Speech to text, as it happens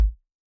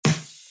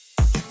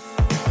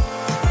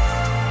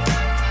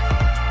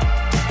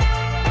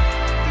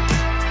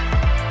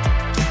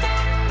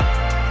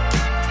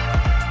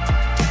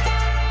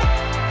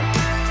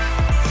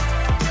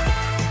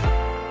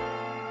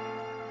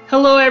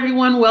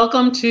everyone.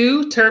 Welcome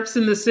to Terps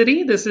in the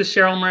City. This is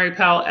Cheryl Murray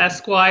Powell,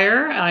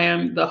 Esquire. I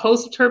am the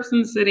host of Terps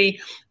in the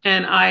City,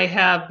 and I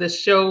have this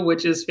show,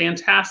 which is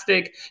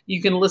fantastic.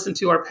 You can listen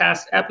to our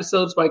past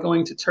episodes by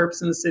going to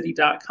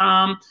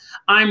terpsinthecity.com.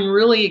 I'm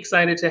really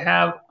excited to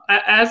have,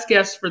 as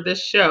guests for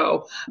this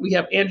show, we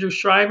have Andrew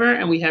Schriever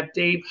and we have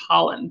Dave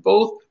Holland,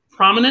 both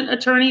prominent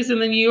attorneys in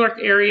the New York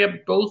area,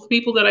 both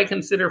people that I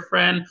consider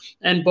friend,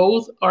 and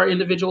both are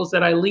individuals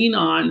that I lean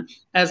on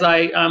as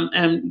I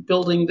am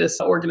building this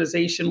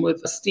organization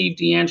with Steve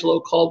D'Angelo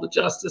called the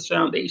Justice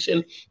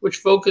Foundation, which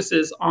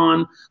focuses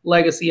on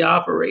legacy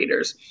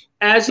operators.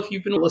 As if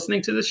you've been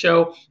listening to the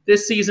show,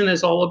 this season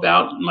is all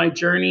about my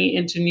journey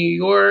into New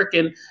York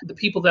and the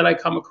people that I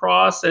come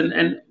across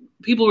and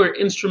people who are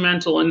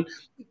instrumental in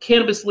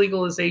cannabis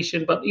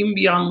legalization, but even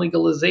beyond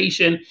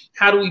legalization,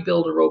 how do we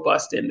build a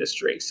robust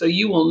industry? So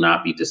you will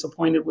not be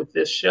disappointed with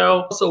this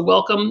show. So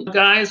welcome,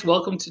 guys.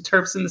 Welcome to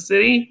Terps in the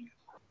City.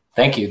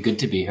 Thank you. Good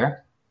to be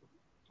here.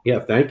 Yeah,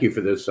 thank you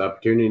for this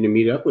opportunity to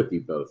meet up with you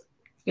both.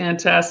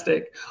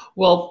 Fantastic.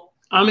 Well,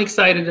 I'm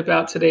excited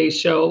about today's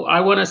show.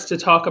 I want us to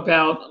talk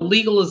about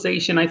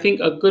legalization. I think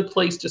a good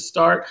place to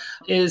start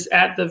is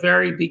at the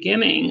very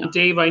beginning.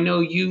 Dave, I know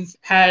you've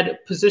had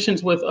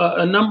positions with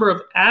a number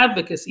of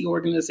advocacy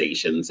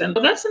organizations, and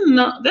that's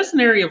an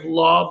area of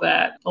law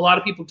that a lot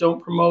of people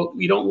don't promote.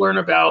 We don't learn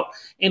about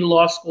in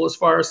law school as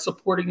far as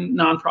supporting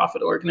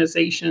nonprofit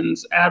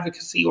organizations,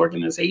 advocacy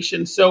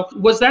organizations. So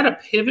was that a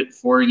pivot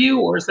for you,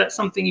 or is that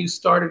something you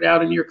started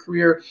out in your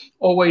career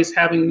always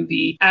having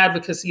the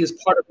advocacy as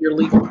part of your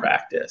legal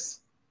practice?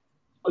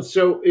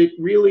 So it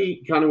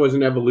really kind of was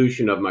an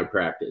evolution of my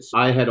practice.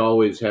 I had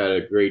always had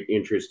a great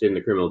interest in the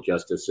criminal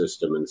justice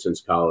system. And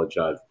since college,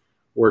 I've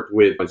worked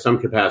with, in some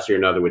capacity or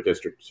another, with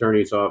district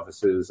attorneys'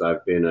 offices.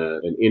 I've been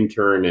an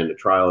intern and a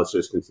trial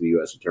assistant to the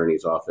U.S.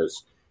 Attorney's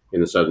Office in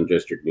the Southern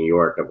District of New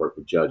York. I've worked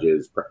with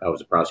judges. I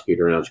was a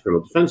prosecutor and I was a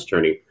criminal defense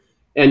attorney.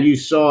 And you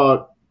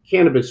saw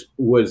cannabis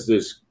was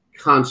this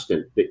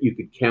constant that you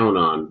could count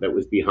on that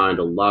was behind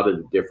a lot of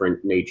the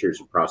different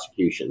natures of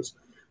prosecutions.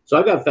 So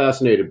I got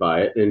fascinated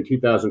by it. In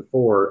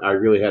 2004, I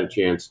really had a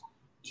chance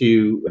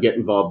to get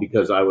involved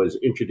because I was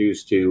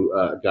introduced to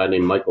a guy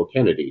named Michael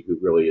Kennedy, who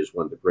really is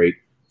one of the great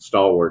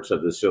stalwarts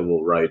of the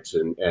civil rights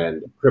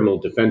and criminal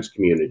defense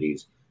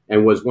communities,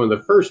 and was one of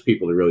the first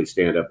people to really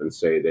stand up and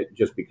say that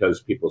just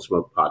because people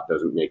smoke pot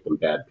doesn't make them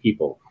bad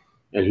people.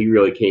 And he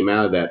really came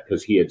out of that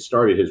because he had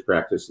started his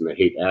practice in the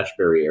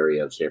Haight-Ashbury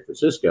area of San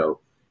Francisco.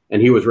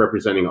 And he was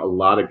representing a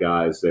lot of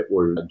guys that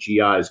were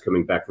GIs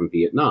coming back from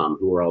Vietnam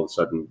who were all of a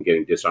sudden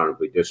getting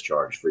dishonorably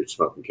discharged for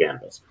smoking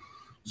cannabis.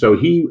 So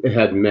he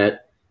had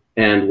met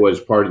and was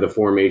part of the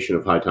formation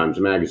of High Times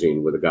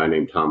Magazine with a guy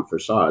named Tom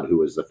Farsad, who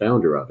was the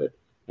founder of it.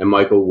 And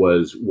Michael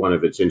was one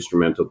of its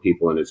instrumental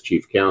people and his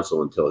chief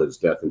counsel until his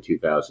death in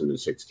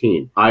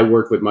 2016. I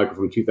worked with Michael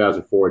from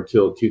 2004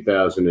 till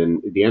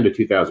the end of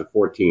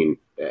 2014,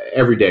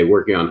 every day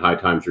working on High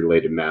Times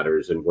related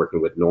matters and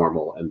working with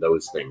NORML and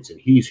those things. And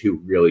he's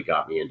who really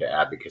got me into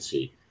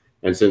advocacy.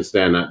 And since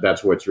then,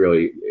 that's what's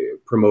really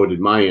promoted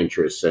my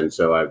interests. And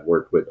so I've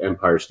worked with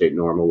Empire State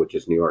NORML, which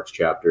is New York's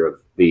chapter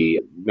of the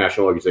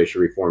National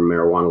Organization to Reform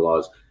Marijuana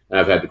Laws. And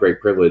I've had the great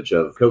privilege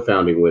of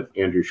co-founding with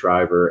Andrew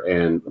Schriever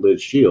and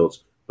Liz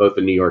Shields, both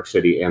the New York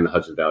City and the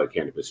Hudson Valley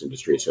Cannabis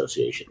Industry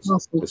Associations.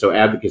 Awesome. And so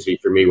advocacy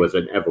for me was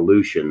an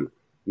evolution,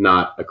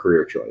 not a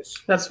career choice.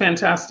 That's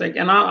fantastic.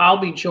 And I'll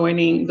be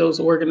joining those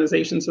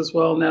organizations as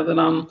well now that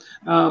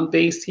I'm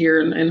based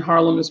here in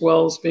Harlem as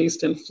well as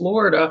based in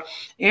Florida.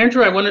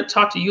 Andrew, I want to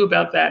talk to you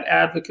about that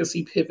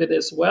advocacy pivot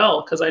as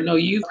well, because I know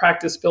you've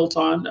practice built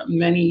on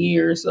many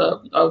years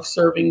of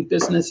serving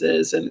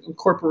businesses and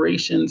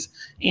corporations.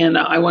 And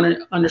I want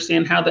to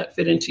understand how that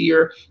fit into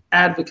your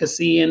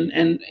advocacy and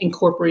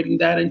incorporating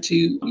that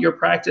into your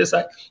practice.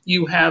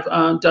 You have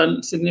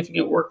done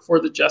significant work for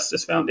the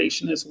Justice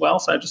Foundation as well.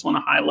 So I just want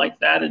to highlight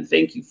that and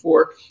thank you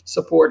for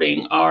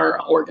supporting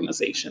our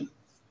organization.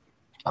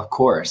 Of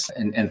course.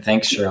 And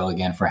thanks, Cheryl,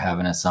 again for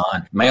having us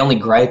on. My only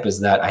gripe is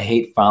that I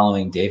hate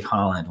following Dave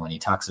Holland when he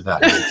talks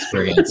about his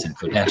experience and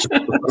credentials.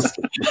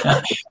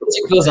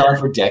 It goes on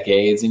for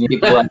decades and you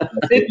go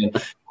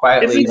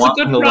quietly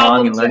walking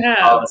along and learning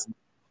policy.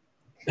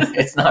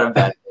 It's not a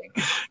bad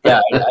thing.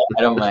 Yeah,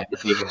 I don't mind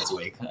being in his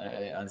wake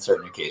on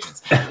certain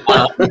occasions.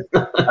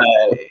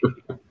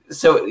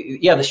 So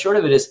yeah, the short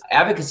of it is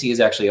advocacy has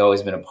actually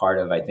always been a part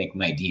of, I think,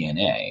 my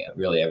DNA,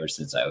 really ever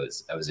since I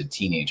was a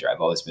teenager. I've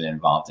always been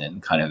involved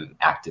in kind of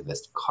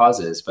activist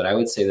causes, but I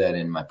would say that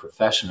in my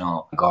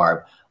professional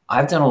garb,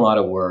 I've done a lot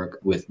of work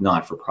with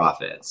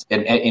not-for-profits,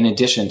 and in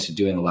addition to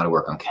doing a lot of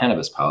work on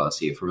cannabis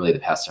policy for really the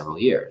past several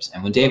years.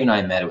 And when Dave and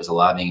I met, it was a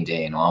lobbying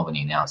day in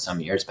Albany now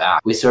some years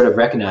back. We sort of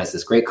recognized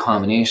this great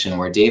combination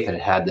where Dave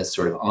had this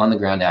sort of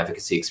on-the-ground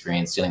advocacy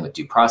experience dealing with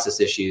due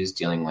process issues,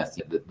 dealing with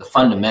the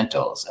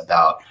fundamentals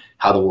about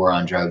how the war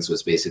on drugs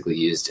was basically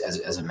used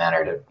as a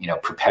matter to,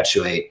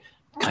 perpetuate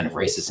kind of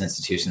racist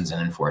institutions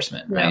and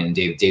enforcement, right? Yeah. And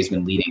Dave's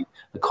been leading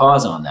the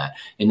cause on that.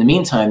 In the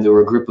meantime, there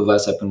were a group of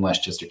us up in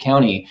Westchester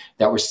County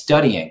that were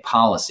studying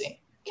policy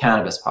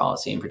cannabis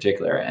policy in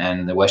particular.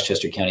 And the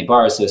Westchester County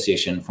Bar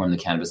Association formed the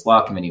Cannabis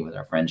Law Committee with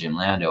our friend Jim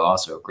Lando,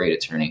 also a great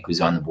attorney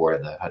who's on the board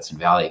of the Hudson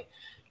Valley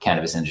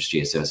Cannabis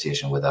Industry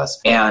Association with us.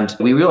 And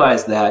we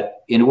realized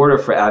that in order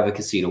for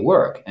advocacy to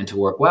work and to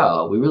work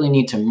well, we really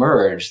need to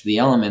merge the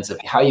elements of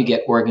how you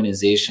get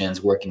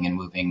organizations working and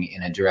moving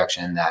in a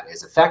direction that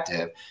is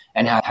effective,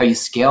 and how you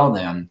scale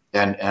them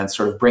and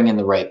sort of bring in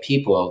the right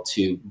people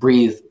to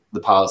breathe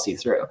the policy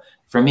through.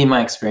 For me,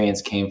 my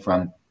experience came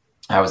from,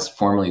 I used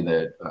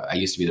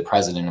to be the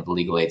president of the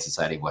Legal Aid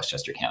Society of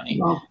Westchester County.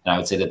 Wow. And I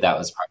would say that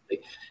was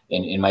probably,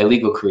 in my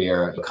legal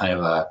career, kind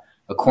of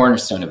a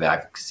cornerstone of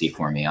advocacy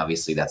for me.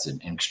 Obviously, that's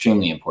an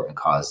extremely important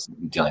cause,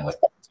 dealing with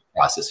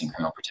processing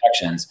criminal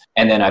protections.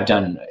 And then I've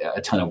done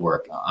a ton of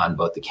work on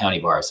both the County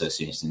Bar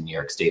Association and the New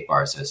York State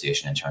Bar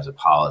Association in terms of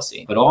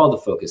policy. But all the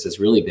focus has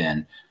really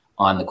been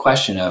on the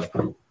question of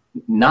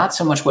not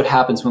so much what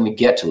happens when we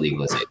get to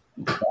legalization.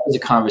 That was a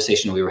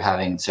conversation we were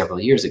having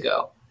several years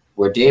ago.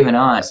 Where Dave and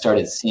I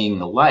started seeing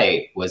the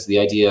light was the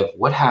idea of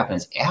what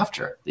happens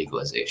after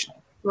legalization.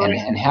 Right.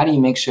 And how do you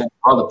make sure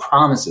all the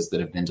promises that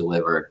have been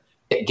delivered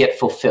get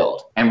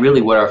fulfilled? And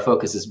really what our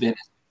focus has been,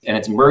 and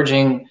it's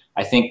merging,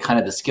 I think, kind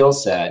of the skill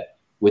set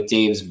with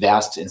Dave's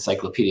vast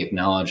encyclopedic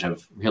knowledge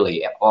of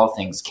really all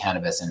things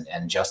cannabis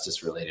and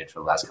justice related for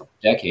the last couple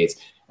of decades.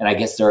 And I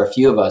guess there are a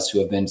few of us who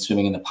have been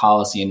swimming in the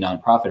policy and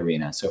nonprofit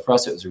arena. So for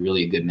us, it was a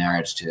really good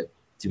marriage to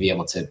be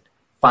able to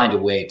find a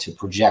way to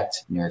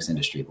project New York's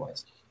industry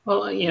voice.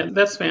 Well, yeah,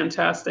 that's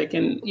fantastic.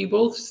 And you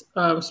both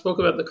spoke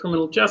about the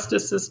criminal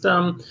justice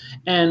system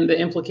and the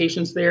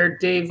implications there.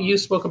 Dave, you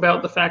spoke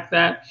about the fact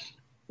that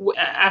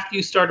after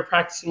you started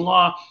practicing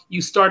law,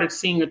 you started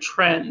seeing a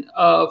trend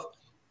of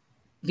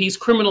these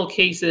criminal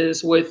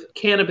cases with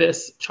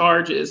cannabis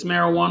charges,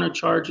 marijuana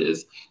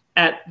charges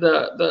at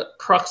the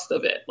crux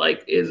of it,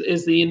 like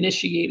is the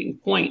initiating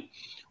point.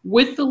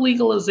 With the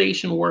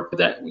legalization work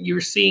that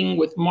you're seeing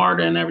with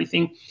MARTA and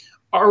everything,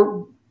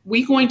 are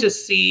we going to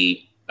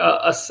see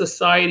a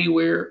society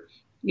where,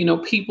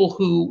 people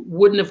who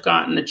wouldn't have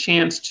gotten a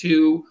chance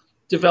to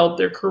develop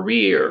their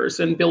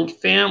careers and build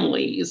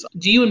families?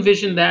 Do you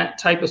envision that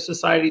type of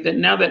society, that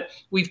now that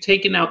we've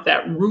taken out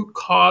that root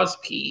cause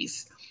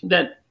piece,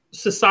 that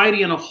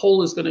society in a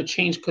whole is going to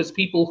change because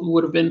people who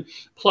would have been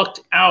plucked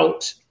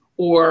out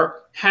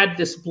or had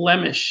this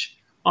blemish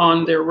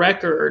on their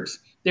records,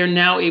 they're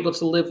now able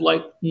to live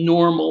like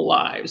normal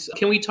lives?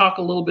 Can we talk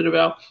a little bit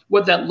about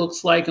what that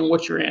looks like and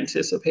what you're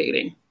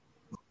anticipating?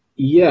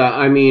 Yeah,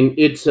 I mean,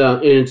 it's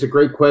a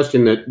great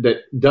question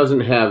that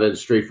doesn't have as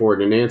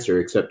straightforward an answer,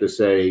 except to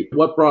say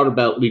what brought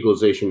about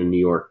legalization in New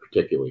York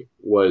particularly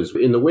was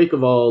in the wake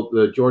of all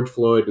the George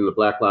Floyd and the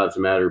Black Lives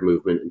Matter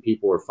movement, and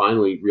people were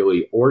finally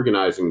really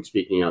organizing and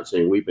speaking out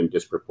saying we've been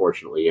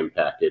disproportionately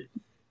impacted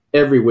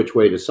every which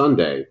way to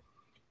Sunday.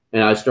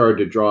 And I started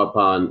to draw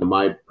upon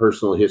my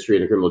personal history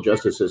in the criminal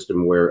justice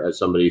system where, as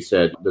somebody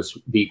said,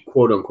 the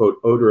quote unquote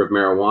odor of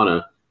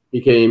marijuana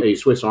became a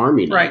Swiss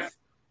Army knife. Right.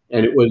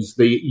 And it was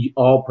the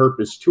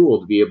all-purpose tool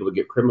to be able to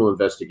get criminal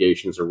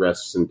investigations,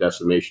 arrests, and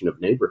decimation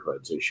of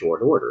neighborhoods in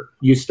short order.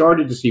 You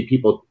started to see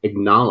people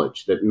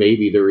acknowledge that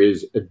maybe there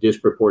is a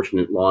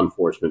disproportionate law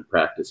enforcement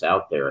practice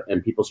out there,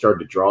 and people started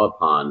to draw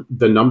upon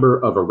the number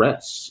of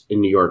arrests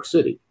in New York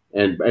City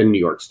and New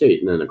York State,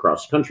 and then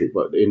across the country.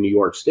 But in New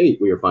York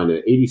State, we are finding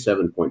that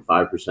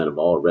 87.5% of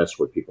all arrests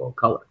were people of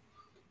color.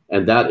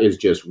 And that is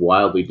just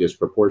wildly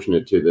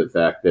disproportionate to the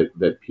fact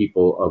that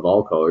people of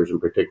all colors, and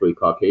particularly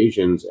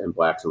Caucasians and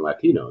Blacks and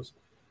Latinos,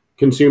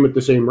 consume at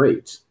the same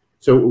rates.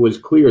 So it was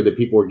clear that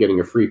people were getting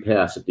a free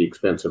pass at the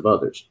expense of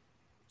others.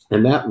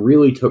 And that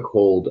really took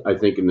hold, I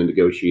think, in the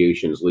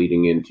negotiations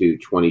leading into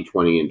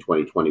 2020 and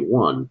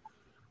 2021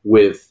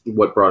 with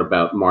what brought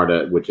about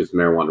MARTA, which is the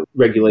Marijuana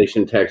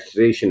Regulation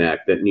Taxation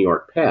Act that New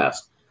York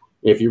passed.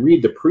 And if you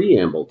read the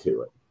preamble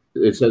to it,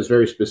 it says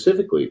very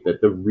specifically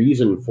that the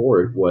reason for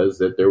it was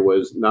that there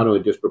was not only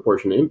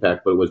disproportionate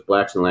impact, but it was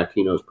Blacks and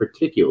Latinos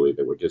particularly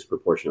that were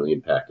disproportionately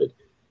impacted,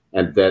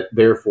 and that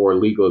therefore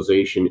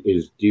legalization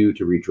is due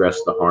to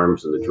redress the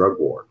harms of the drug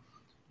war.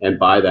 And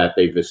by that,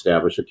 they've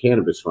established a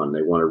cannabis fund.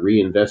 They want to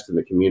reinvest in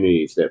the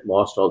communities that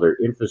lost all their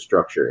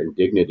infrastructure and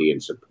dignity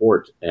and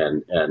support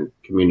and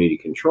community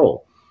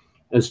control,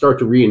 and start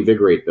to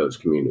reinvigorate those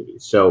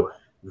communities. So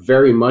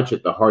very much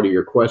at the heart of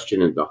your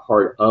question, at the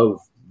heart of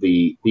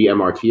the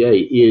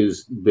MRTA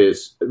is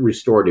this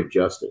restorative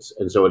justice.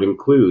 And so it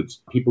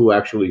includes people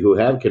who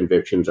have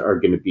convictions are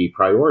going to be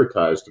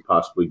prioritized to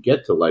possibly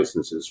get to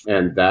licenses.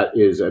 And that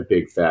is a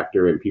big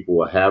factor. And people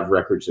will have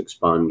records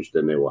expunged,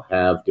 and they will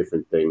have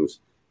different things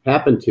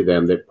happen to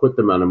them that put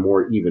them on a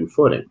more even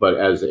footing. But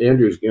as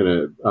Andrew's going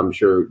to, I'm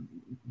sure,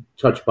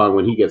 touch upon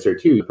when he gets there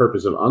too, the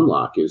purpose of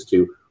Unlock is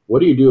to, what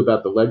do you do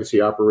about the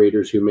legacy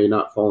operators who may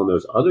not fall in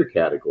those other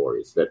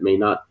categories that may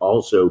not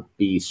also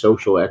be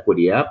social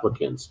equity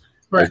applicants,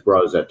 right, as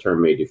broad as that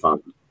term may define?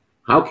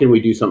 How can we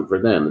do something for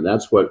them? And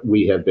that's what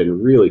we have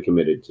been really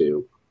committed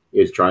to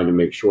is trying to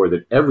make sure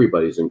that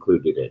everybody's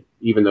included in,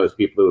 even those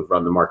people who have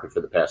run the market for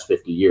the past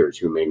 50 years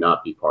who may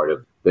not be part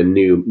of the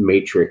new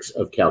matrix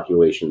of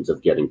calculations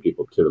of getting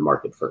people to the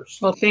market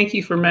first. Well, thank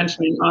you for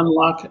mentioning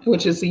Unlock,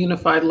 which is the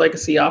Unified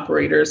Legacy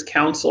Operators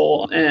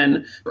Council.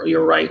 And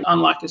you're right,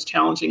 Unlock is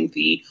challenging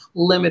the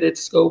limited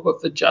scope of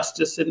the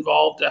justice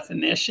involved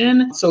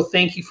definition. So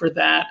thank you for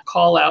that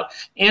call out.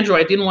 Andrew,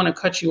 I didn't want to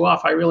cut you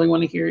off. I really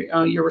want to hear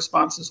your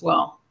response as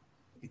well.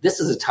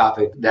 This is a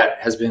topic that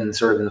has been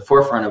sort of in the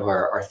forefront of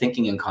our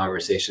thinking and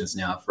conversations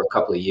now for a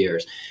couple of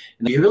years.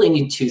 And you really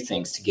need two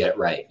things to get it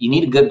right. You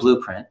need a good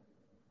blueprint,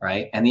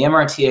 right? And the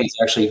MRTA is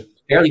actually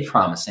fairly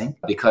promising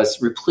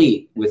because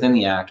replete within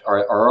the act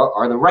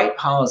are the right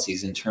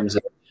policies in terms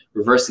of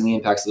reversing the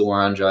impacts of the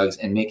war on drugs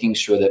and making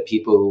sure that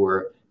people who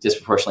were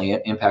disproportionately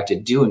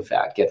impacted do, in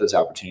fact, get those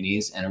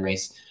opportunities and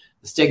erase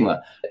the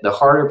stigma. The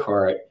harder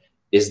part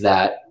is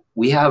that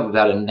we have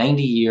about a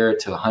 90-year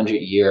to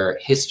 100-year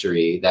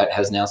history that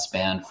has now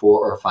spanned 4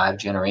 or 5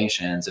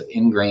 generations of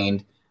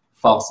ingrained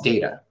false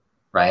data,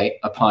 right,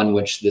 upon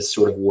which this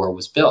sort of war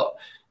was built.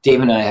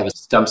 Dave and I have a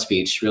stump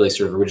speech really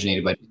sort of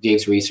originated by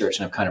Dave's research,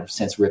 and I've kind of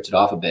since ripped it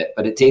off a bit,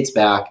 but it dates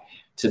back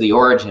to the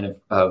origin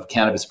of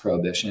cannabis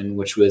prohibition,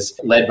 which was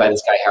led by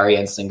this guy, Harry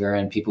Anslinger,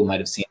 and people might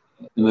have seen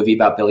the movie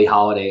about Billie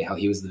Holiday, how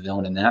he was the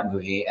villain in that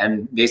movie.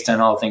 And based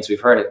on all the things we've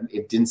heard,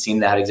 it didn't seem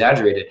that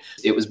exaggerated.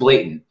 It was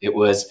blatant. It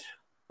was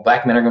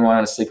Black men are going to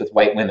want to sleep with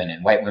white women,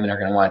 and white women are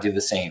going to want to do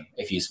the same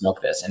if you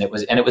smoke this. And it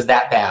was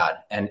that bad.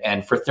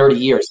 And for 30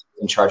 years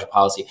in charge of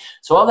policy.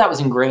 So all that was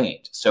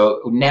ingrained.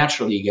 So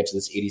naturally you get to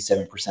this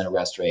 87%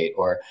 arrest rate,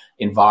 or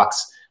in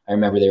Vox, I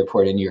remember they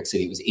reported in New York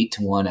City, it was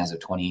 8-1 as of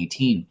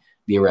 2018,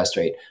 the arrest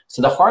rate.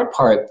 So the hard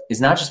part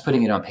is not just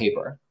putting it on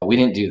paper. We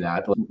didn't do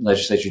that. The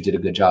legislature did a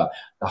good job.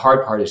 The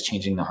hard part is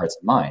changing the hearts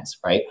and minds,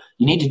 right?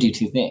 You need to do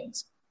two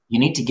things. You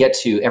need to get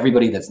to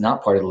everybody that's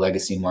not part of the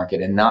legacy market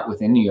and not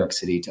within New York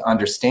City to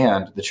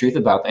understand the truth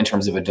about, in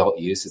terms of adult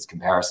use, its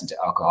comparison to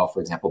alcohol,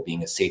 for example,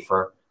 being a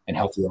safer and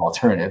healthier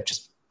alternative,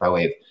 just by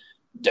way of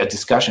a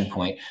discussion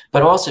point,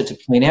 but also to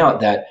point out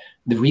that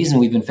the reason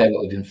we've been fed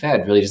what we've been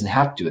fed really doesn't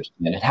have to do with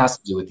it. And it has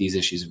to do with these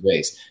issues of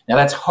race. Now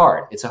that's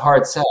hard. It's a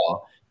hard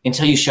sell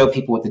until you show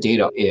people what the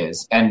data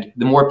is. And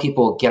the more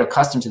people get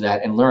accustomed to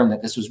that and learn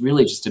that this was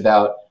really just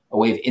about a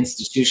way of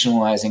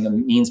institutionalizing a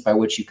means by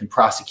which you can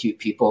prosecute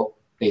people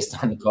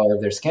based on the color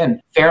of their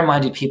skin,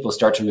 fair-minded people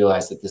start to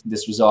realize that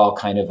this was all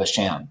kind of a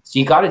sham. So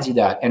you got to do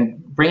that and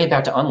bring it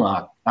back to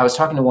Unlock. I was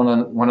talking to one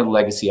of the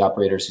legacy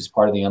operators who's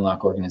part of the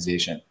Unlock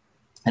organization.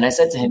 And I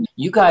said to him,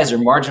 you guys are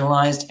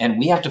marginalized and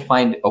we have to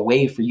find a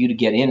way for you to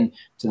get into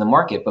the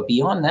market. But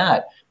beyond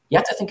that, you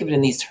have to think of it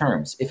in these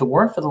terms. If it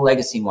weren't for the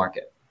legacy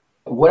market,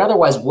 what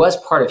otherwise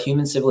was part of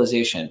human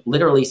civilization,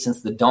 literally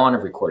since the dawn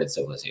of recorded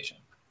civilization,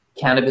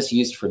 cannabis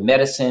used for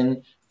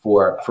medicine,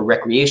 for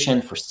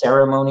recreation, for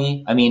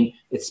ceremony. I mean,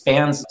 it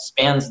spans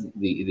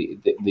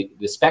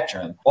the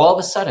spectrum. All of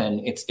a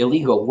sudden, it's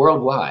illegal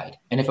worldwide.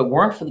 And if it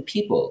weren't for the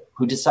people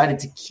who decided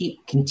to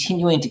keep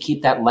continuing to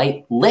keep that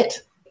light lit,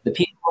 the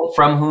people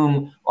from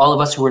whom all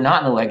of us who were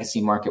not in the legacy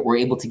market were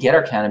able to get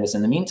our cannabis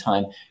in the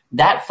meantime,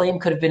 that flame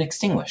could have been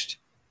extinguished.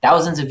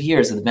 Thousands of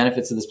years of the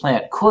benefits of this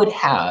plant could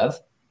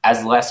have,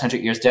 as the last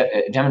 100 years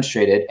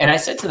demonstrated. And I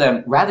said to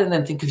them, rather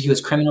than think of you as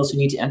criminals who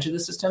need to enter the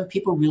system,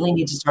 people really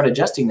need to start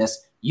adjusting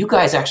this. You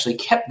guys actually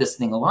kept this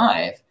thing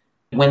alive.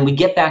 When we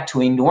get back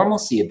to a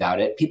normalcy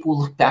about it, people will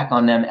look back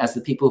on them as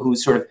the people who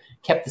sort of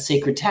kept the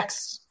sacred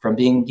texts from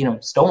being,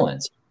 stolen.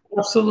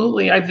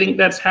 Absolutely. I think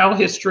that's how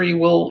history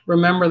will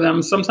remember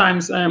them.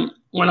 Sometimes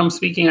when I'm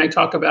speaking, I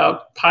talk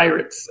about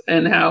pirates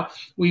and how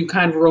we've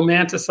kind of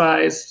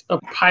romanticized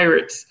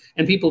pirates,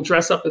 and people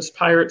dress up as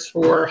pirates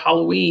for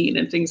Halloween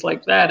and things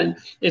like that. And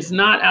it's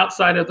not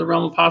outside of the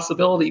realm of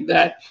possibility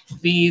that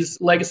these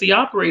legacy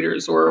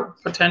operators or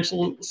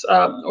potentially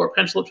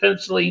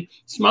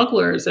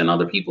smugglers and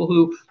other people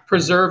who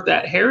preserve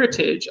that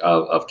heritage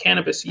of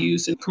cannabis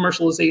use and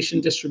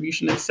commercialization,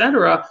 distribution, et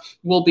cetera,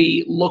 will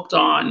be looked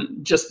on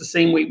just the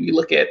same way we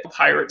look at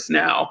pirates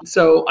now.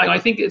 So I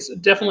think it's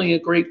definitely a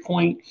great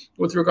point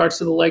with regards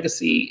to the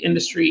legacy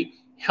industry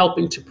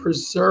helping to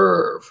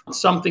preserve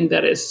something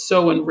that is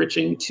so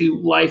enriching to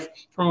life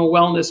from a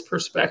wellness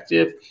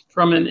perspective,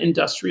 from an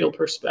industrial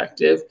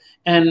perspective,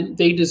 and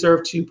they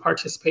deserve to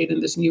participate in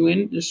this new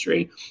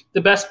industry.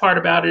 The best part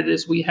about it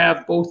is we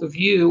have both of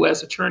you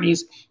as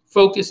attorneys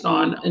focused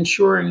on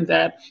ensuring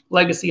that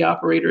legacy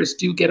operators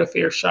do get a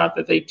fair shot,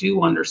 that they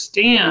do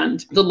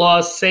understand the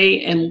laws say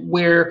and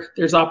where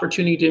there's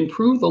opportunity to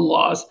improve the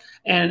laws.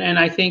 And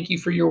I thank you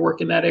for your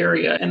work in that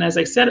area. And as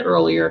I said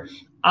earlier,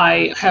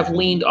 I have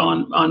leaned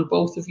on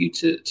both of you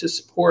to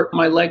support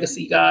my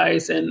legacy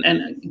guys and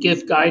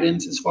give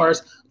guidance as far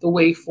as the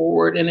way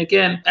forward. And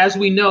again, as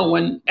we know,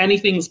 when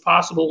anything's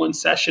possible when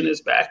session is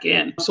back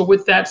in. So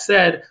with that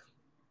said,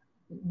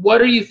 what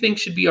do you think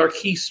should be our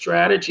key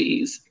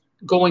strategies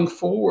going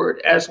forward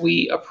as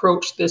we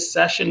approach this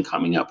session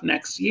coming up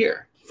next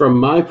year? From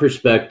my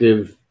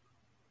perspective,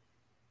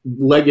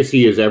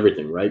 legacy is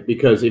everything, right?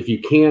 Because if you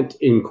can't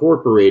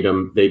incorporate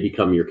them, they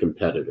become your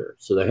competitor.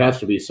 So there has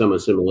to be some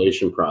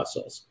assimilation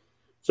process.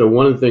 So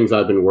one of the things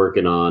I've been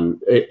working on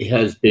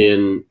has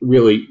been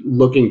really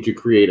looking to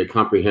create a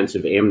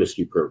comprehensive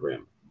amnesty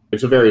program.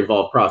 It's a very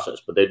involved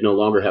process, but they'd no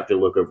longer have to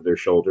look over their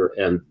shoulder.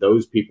 And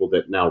those people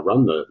that now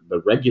run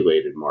the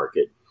regulated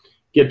market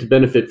get to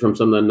benefit from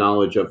some of the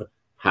knowledge of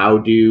how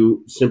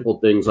do simple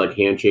things like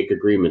handshake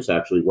agreements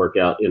actually work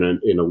out in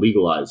a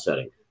legalized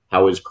setting.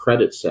 How is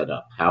credit set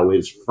up? How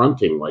is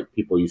fronting, like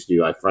people used to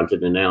do? I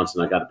fronted an ounce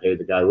and I got to pay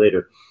the guy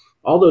later.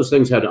 All those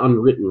things had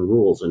unwritten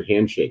rules and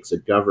handshakes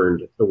that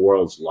governed the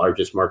world's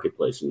largest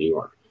marketplace in New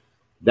York.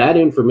 That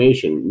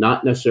information,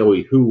 not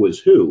necessarily who was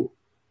who,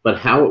 but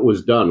how it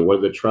was done, what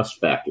are the trust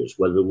factors,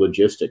 what are the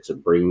logistics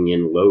of bringing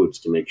in loads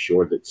to make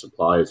sure that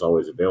supply is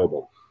always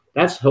available.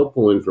 That's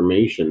helpful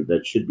information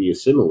that should be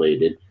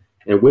assimilated.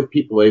 And with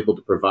people able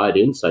to provide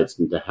insights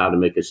into how to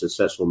make a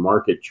successful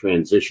market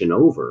transition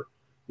over,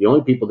 the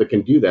only people that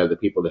can do that are the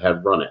people that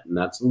have run it. And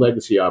that's the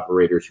legacy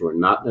operators who are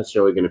not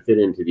necessarily going to fit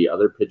into the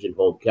other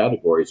pigeonholed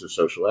categories of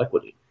social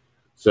equity.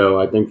 So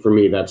I think for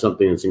me, that's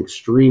something that's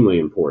extremely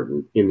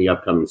important in the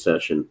upcoming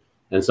session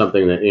and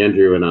something that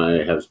Andrew and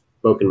I have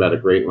spoken about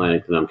at great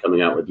length, and I'm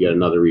coming out with yet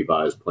another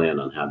revised plan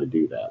on how to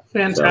do that.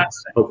 Fantastic.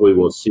 So hopefully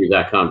we'll see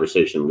that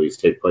conversation at least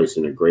take place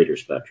in a greater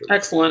spectrum.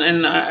 Excellent.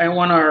 And I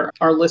want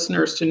our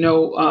listeners to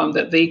know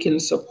that they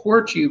can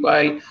support you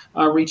by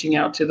reaching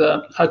out to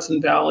the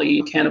Hudson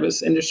Valley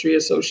Cannabis Industry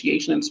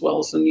Association as well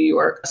as the New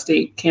York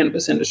State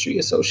Cannabis Industry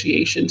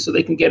Association so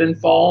they can get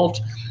involved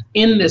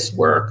in this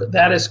work.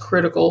 That is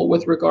critical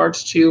with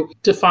regards to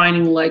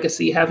defining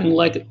legacy, having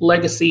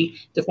legacy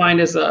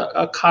defined as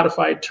a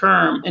codified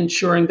term,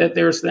 ensuring that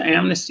there's the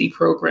amnesty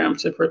program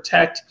to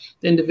protect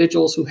the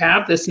individuals who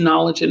have this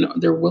knowledge and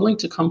they're willing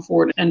to come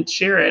forward and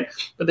share it,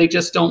 but they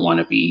just don't want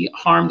to be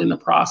harmed in the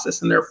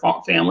process and their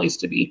families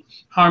to be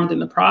harmed in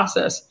the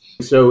process.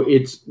 So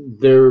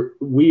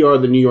we are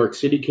the New York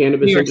City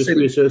Cannabis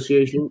Industry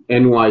Association,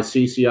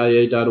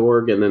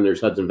 nyccia.org, and then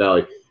there's Hudson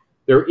Valley.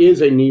 There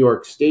is a New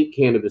York State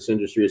Cannabis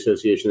Industry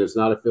Association that's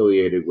not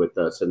affiliated with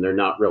us, and they're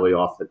not really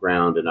off the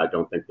ground, and I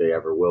don't think they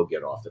ever will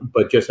get off it.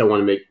 But just I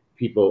want to make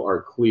people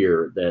are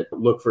clear that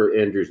look for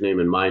Andrew's name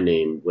and my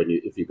name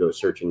if you go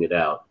searching it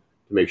out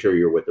to make sure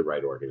you're with the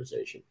right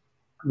organization.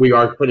 We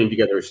are putting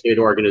together a state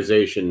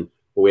organization,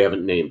 but we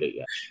haven't named it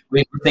yet.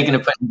 We were thinking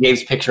of putting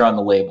Dave's picture on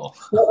the label.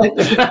 I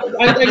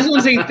just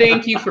want to say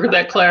thank you for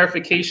that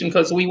clarification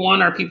because we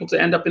want our people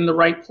to end up in the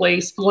right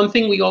place. One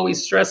thing we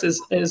always stress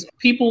is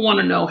people want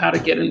to know how to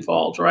get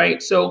involved,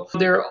 right? So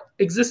there are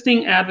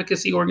existing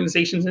advocacy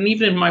organizations, and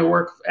even in my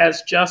work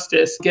as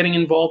justice, getting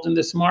involved in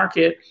this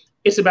market,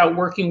 it's about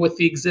working with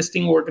the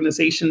existing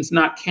organizations,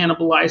 not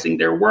cannibalizing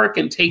their work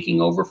and taking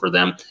over for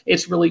them.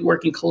 It's really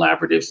working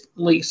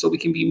collaboratively so we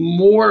can be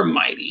more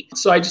mighty.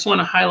 So I just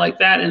want to highlight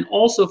that. And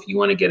also, if you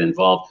want to get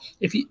involved,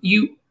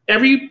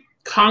 every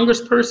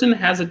congressperson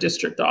has a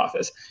district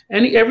office,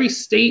 and every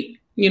state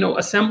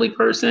assembly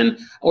person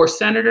or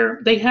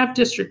senator, they have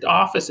district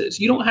offices.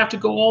 You don't have to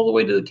go all the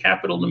way to the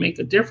Capitol to make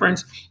a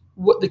difference.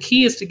 What the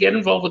key is to get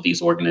involved with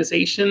these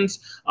organizations,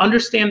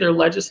 understand their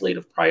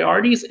legislative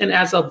priorities, and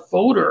as a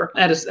voter,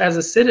 as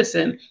a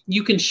citizen,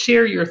 you can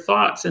share your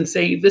thoughts and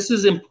say, this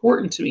is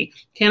important to me.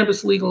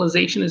 Cannabis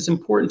legalization is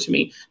important to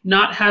me.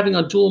 Not having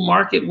a dual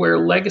market where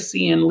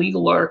legacy and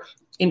legal are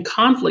in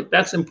conflict,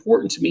 that's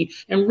important to me.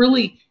 And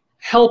really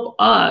help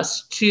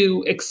us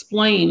to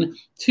explain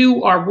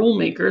to our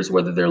rulemakers,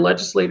 whether they're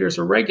legislators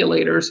or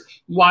regulators,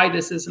 why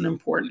this is an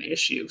important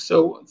issue.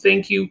 So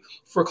thank you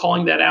for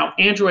calling that out.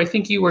 Andrew, I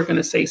think you were going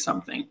to say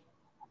something.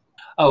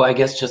 Oh, I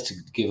guess just to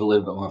give a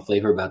little bit more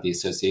flavor about the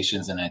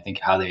associations and I think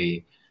how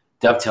they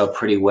dovetail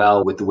pretty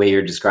well with the way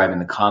you're describing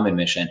the common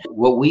mission.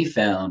 What we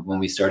found when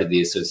we started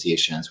the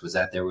associations was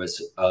that there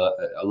was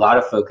a lot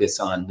of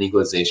focus on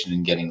legalization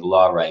and getting the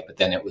law right, but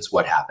then it was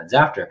what happens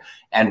after.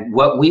 And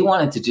what we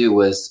wanted to do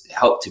was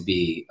help to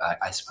be,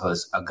 I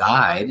suppose, a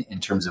guide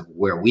in terms of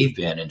where we've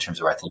been in terms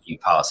of our thinking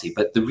policy,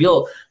 but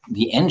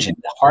the engine,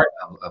 the heart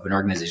of an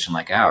organization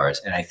like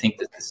ours, and I think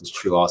that this is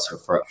true also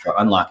for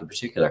Unlock in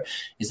particular,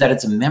 is that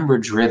it's a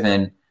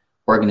member-driven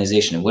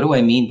organization. And what do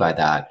I mean by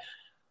that?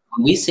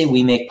 When we say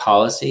we make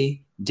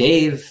policy,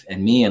 Dave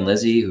and me and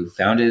Lizzie, who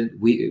founded,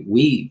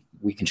 we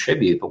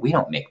contribute, but we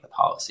don't make the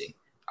policy.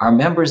 Our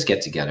members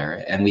get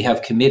together and we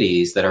have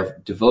committees that are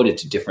devoted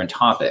to different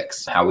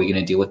topics. How are we going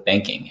to deal with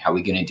banking? How are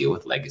we going to deal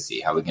with legacy?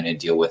 How are we going to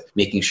deal with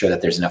making sure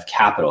that there's enough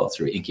capital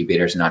through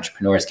incubators and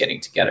entrepreneurs getting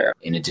together?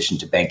 In addition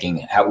to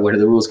banking, what are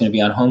the rules going to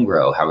be on home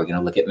grow? How are we going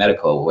to look at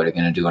medical? What are we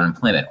going to do on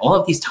employment? All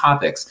of these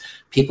topics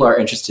people are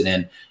interested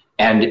in.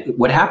 And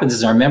what happens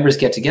is our members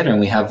get together and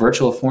we have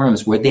virtual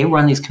forums where they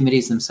run these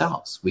committees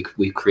themselves. We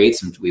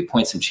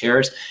appoint some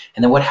chairs.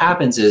 And then what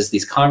happens is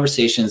these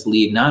conversations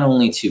lead not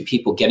only to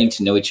people getting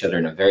to know each other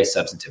in a very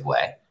substantive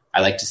way. I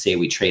like to say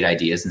we trade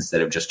ideas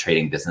instead of just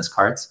trading business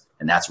cards.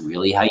 And that's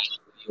really how you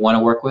you want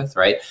to work with,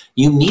 right?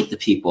 You meet the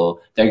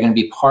people that are going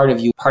to be part of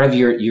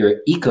your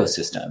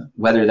ecosystem,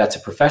 whether that's a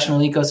professional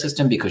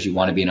ecosystem because you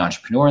want to be an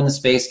entrepreneur in the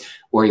space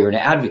or you're an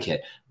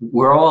advocate.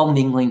 We're all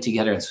mingling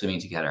together and swimming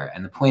together.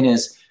 And the point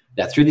is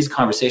that through these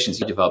conversations,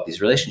 you develop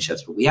these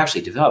relationships, but we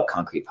actually develop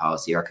concrete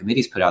policy. Our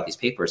committees put out these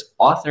papers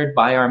authored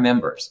by our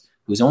members,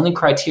 whose only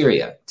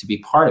criteria to be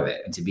part of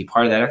it and to be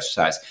part of that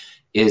exercise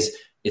is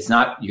it's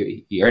not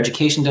your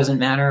education doesn't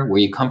matter,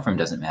 where you come from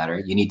doesn't matter.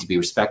 You need to be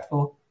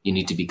respectful. You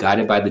need to be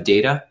guided by the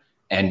data,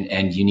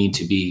 and you need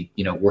to be,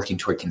 working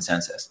toward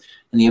consensus.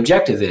 And the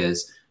objective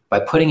is by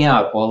putting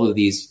out all of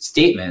these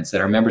statements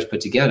that our members put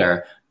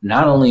together,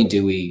 not only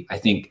do we, I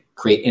think,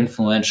 create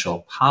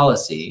influential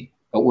policy,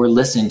 but we're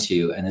listened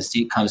to, and the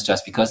state comes to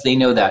us because they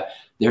know that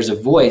there's a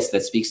voice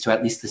that speaks to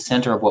at least the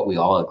center of what we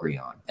all agree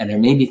on. And there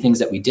may be things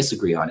that we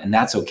disagree on, and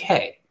that's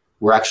okay.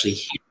 We're actually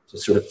here to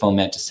sort of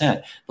foment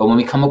dissent. But when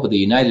we come up with a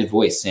united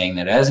voice saying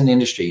that as an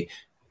industry,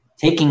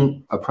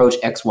 taking approach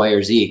X, Y,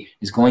 or Z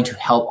is going to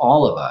help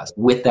all of us,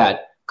 with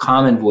that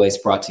common voice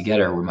brought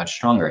together, we're much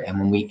stronger. And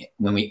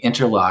when we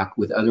interlock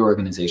with other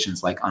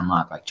organizations like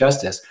Unlock, like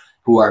Justice,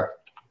 who are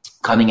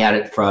coming at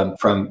it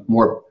from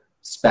more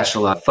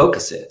specialized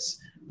focuses,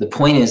 the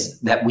point is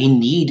that we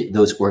need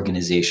those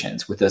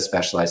organizations with those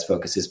specialized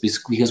focuses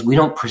because we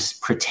don't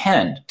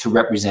pretend to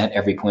represent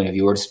every point of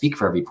view or to speak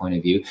for every point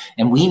of view.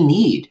 And we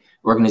need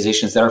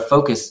organizations that are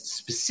focused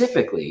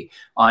specifically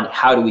on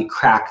how do we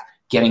crack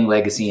getting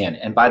legacy in.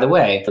 And by the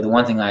way, the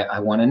one thing I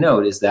want to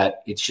note is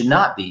that it should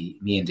not be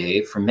me and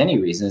Dave for many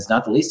reasons,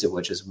 not the least of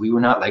which is we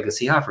were not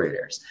legacy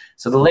operators.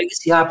 So the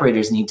legacy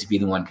operators need to be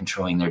the one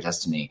controlling their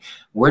destiny.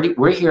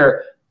 We're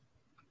here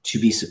to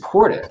be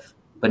supportive,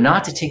 but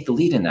not to take the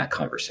lead in that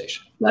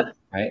conversation,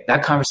 right?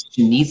 That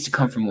conversation needs to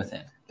come from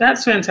within.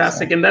 That's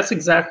fantastic. And that's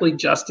exactly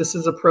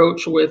Justice's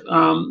approach with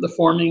the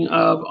forming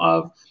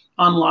of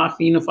Unlock,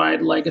 the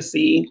Unified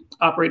Legacy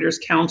Operators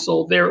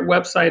Council. Their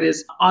website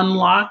is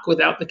unlock,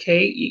 without the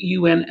K,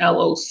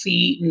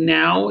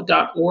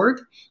 unlocnow.org,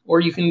 or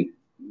you can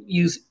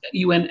use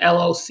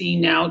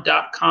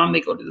unlocnow.com.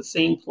 They go to the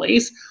same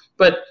place.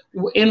 But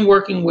in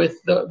working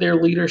with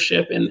their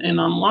leadership in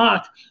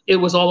Unlock, it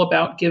was all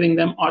about giving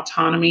them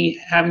autonomy,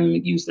 having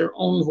them use their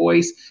own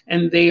voice,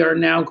 and they are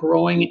now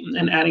growing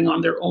and adding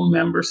on their own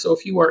members. So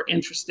if you are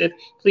interested,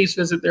 please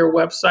visit their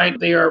website.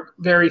 They are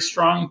very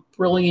strong,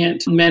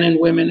 brilliant men and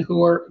women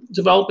who are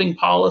developing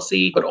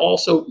policy, but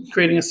also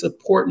creating a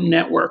support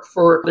network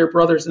for their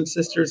brothers and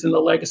sisters in the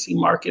legacy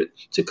market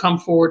to come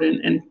forward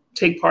and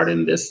take part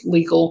in this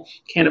legal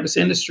cannabis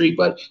industry.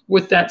 But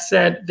with that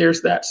said,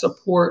 there's that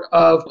support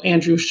of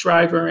Andrew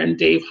Schriever and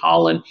Dave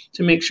Holland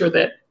to make sure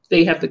that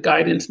they have the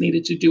guidance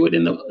needed to do it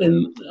in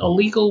a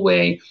legal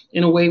way,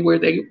 in a way where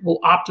they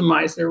will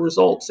optimize their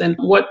results. And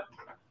what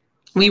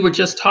we were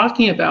just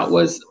talking about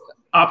was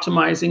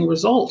optimizing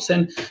results.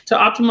 And to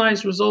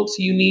optimize results,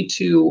 you need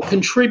to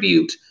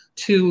contribute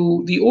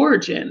to the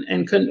origin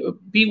and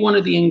be one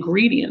of the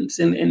ingredients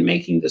in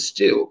making the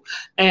stew.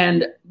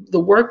 And the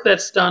work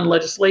that's done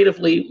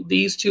legislatively,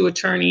 these two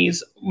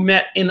attorneys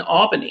met in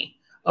Albany,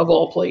 of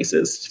all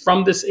places,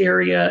 from this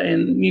area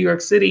in New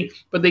York City,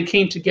 but they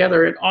came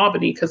together at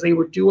Albany because they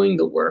were doing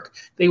the work.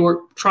 They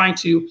were trying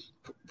to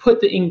put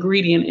the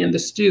ingredient in the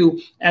stew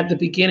at the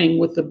beginning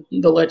with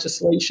the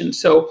legislation.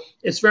 So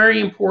it's very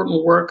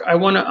important work. I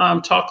want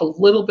to talk a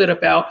little bit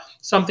about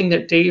something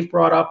that Dave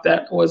brought up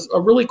that was a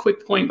really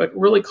quick point, but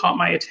really caught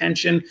my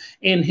attention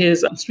in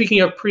his, speaking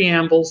of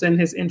preambles, in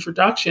his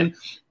introduction.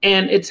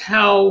 And it's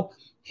how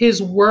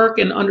his work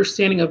and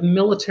understanding of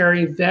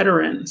military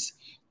veterans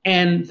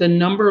and the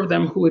number of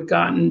them who had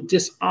gotten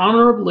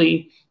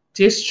dishonorably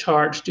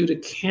discharged due to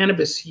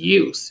cannabis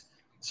use.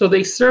 So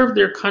they served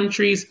their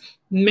countries,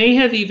 may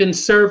have even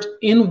served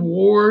in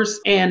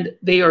wars, and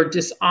they are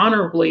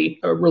dishonorably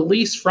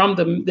released from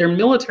their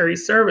military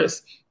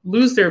service,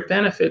 lose their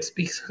benefits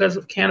because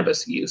of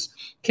cannabis use.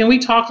 Can we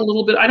talk a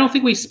little bit? I don't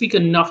think we speak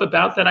enough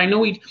about that. I know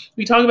we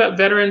talk about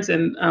veterans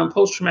and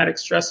post-traumatic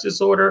stress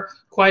disorder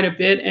quite a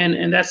bit,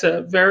 and that's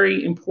a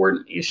very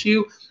important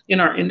issue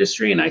in our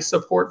industry, and I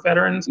support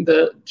veterans.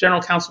 The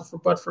General Counsel for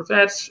But for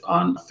Vets,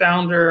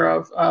 founder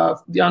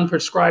of the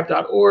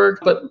unprescribed.org.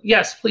 But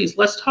yes, please,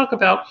 let's talk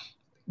about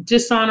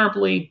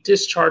dishonorably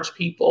discharged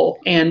people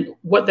and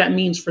what that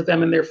means for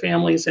them and their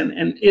families,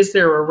 and is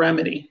there a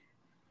remedy?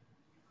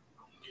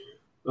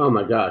 Oh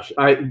my gosh.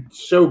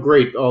 So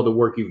great, all the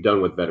work you've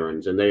done with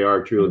veterans, and they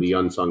are truly the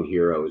unsung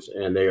heroes,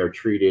 and they are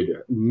treated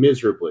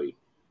miserably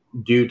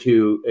due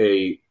to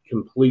a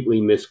completely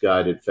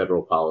misguided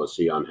federal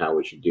policy on how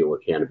we should deal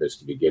with cannabis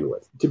to begin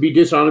with. To be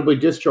dishonorably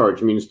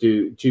discharged means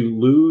to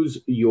lose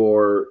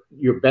your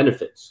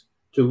benefits,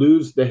 to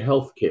lose the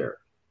health care,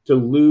 to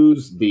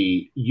lose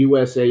the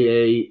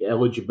USAA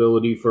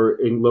eligibility for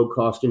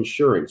low-cost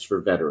insurance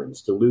for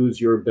veterans, to lose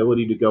your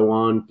ability to go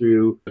on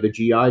through the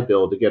GI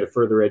Bill to get a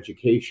further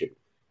education.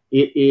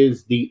 It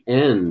is the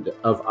end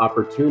of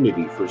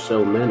opportunity for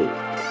so many.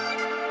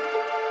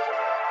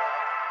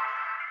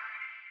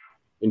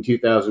 In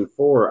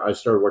 2004, I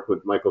started working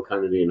with Michael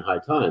Kennedy in High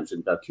Times. In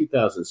about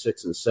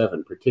 2006 and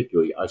 7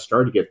 particularly, I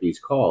started to get these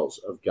calls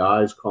of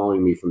guys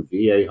calling me from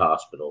VA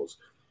hospitals.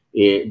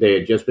 They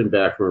had just been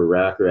back from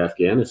Iraq or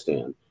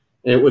Afghanistan.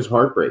 And it was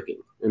heartbreaking.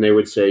 And they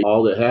would say,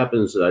 all that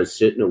happens is I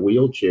sit in a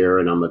wheelchair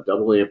and I'm a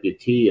double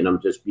amputee and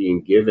I'm just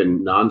being given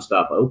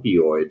nonstop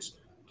opioids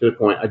to the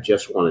point I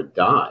just want to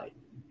die.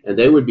 And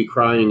they would be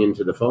crying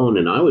into the phone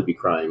and I would be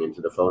crying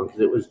into the phone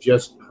because it was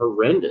just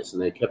horrendous.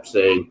 And they kept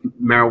saying,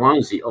 marijuana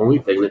is the only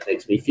thing that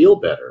makes me feel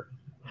better.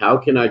 How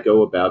can I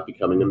go about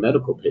becoming a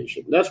medical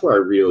patient? And that's where I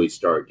really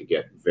started to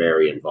get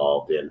very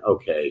involved in,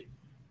 okay,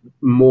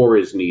 more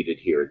is needed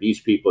here. These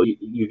people,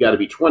 you got to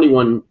be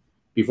 21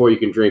 before you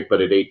can drink,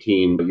 but at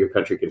 18, your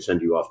country can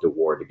send you off to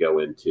war to go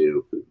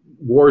into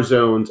war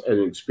zones and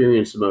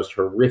experience the most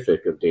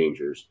horrific of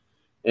dangers.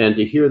 And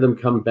to hear them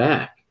come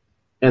back,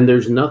 and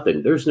there's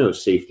nothing, there's no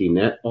safety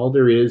net. All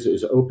there is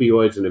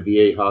opioids in a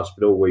VA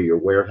hospital where you're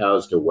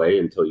warehoused away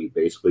until you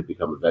basically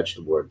become a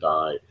vegetable or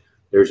die.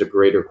 There's a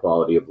greater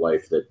quality of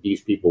life that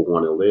these people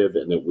want to live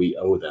and that we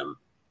owe them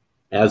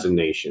as a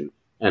nation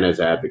and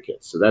as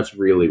advocates. So that's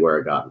really where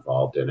I got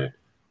involved in it.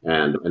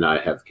 And I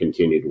have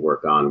continued to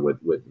work on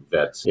with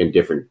vets in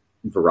different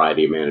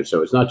variety of manners.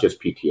 So it's not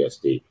just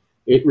PTSD.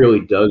 It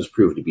really does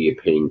prove to be a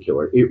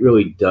painkiller. It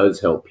really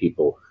does help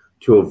people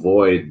to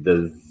avoid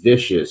the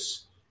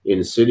vicious,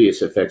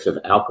 insidious effects of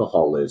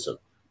alcoholism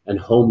and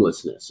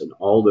homelessness and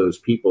all those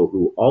people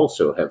who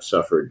also have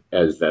suffered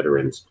as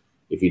veterans.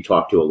 If you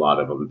talk to a lot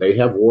of them, they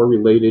have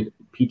war-related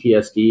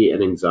PTSD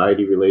and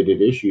anxiety-related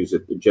issues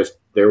that just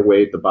their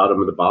way at the bottom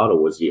of the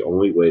bottle was the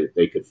only way that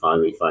they could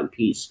finally find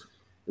peace.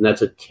 And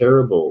that's a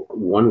terrible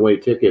one-way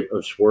ticket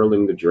of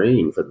swirling the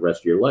drain for the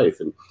rest of your life.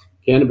 And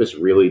cannabis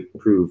really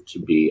proved to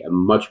be a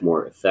much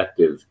more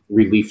effective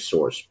relief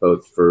source,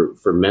 both for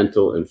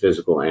mental and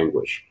physical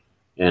anguish.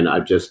 And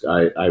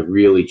I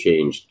really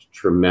changed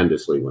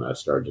tremendously when I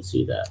started to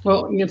see that.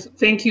 Well,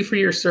 thank you for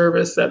your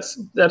service.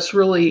 That's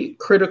really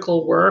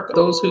critical work.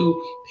 Those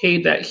who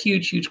paid that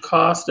huge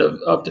cost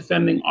of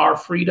defending our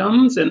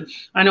freedoms. And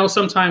I know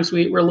sometimes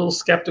we're a little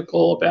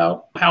skeptical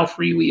about how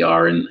free we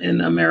are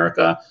in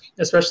America,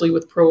 especially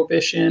with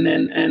prohibition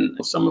and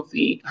some of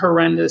the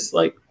horrendous,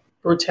 like,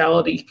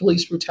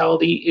 police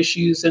brutality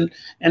issues and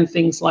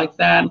things like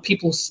that.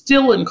 People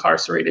still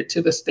incarcerated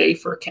to this day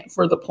for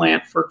the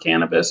plant for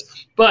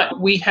cannabis, but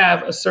we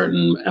have a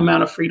certain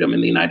amount of freedom in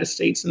the United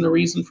States, and the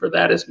reason for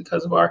that is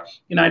because of our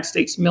United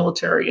States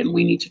military, and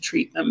we need to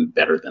treat them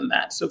better than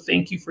that. So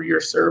thank you for your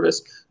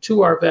service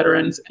to our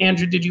veterans.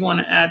 Andrew, did you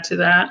want to add to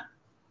that?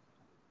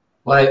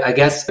 Well, I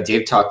guess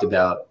Dave talked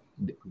about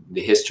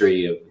the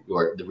history of,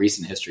 or the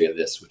recent history of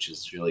this, which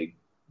is really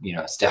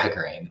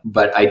staggering.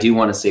 But I do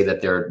want to say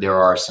that there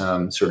are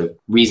some sort of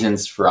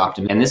reasons for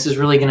optimism. And this is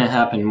really going to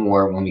happen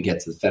more when we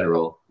get to the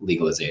federal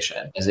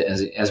legalization.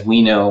 As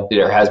we know,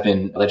 there has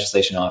been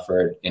legislation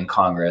offered in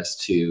Congress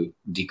to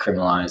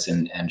decriminalize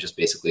and just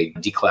basically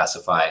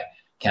declassify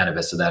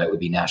cannabis so that it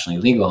would be nationally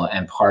legal.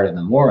 And part of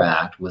the MORE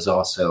Act was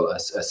also a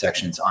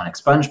sections on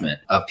expungement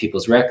of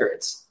people's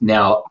records.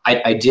 Now,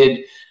 I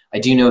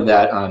do know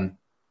that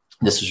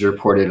this was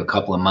reported a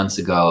couple of months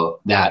ago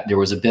that there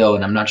was a bill,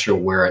 and I'm not sure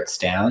where it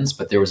stands,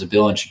 but there was a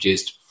bill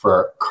introduced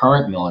for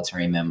current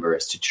military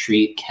members to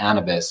treat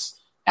cannabis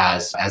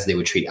as they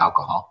would treat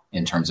alcohol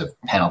in terms of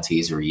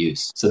penalties or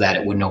use, so that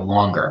it would no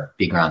longer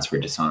be grounds for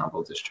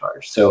dishonorable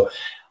discharge. So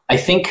I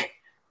think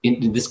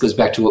this goes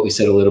back to what we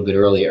said a little bit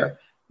earlier.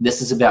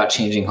 This is about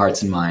changing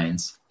hearts and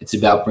minds. It's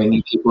about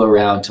bringing people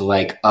around to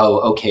like, oh,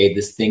 okay,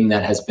 this thing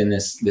that has been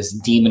this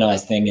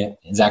demonized thing, it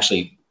has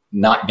actually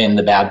not been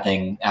the bad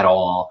thing at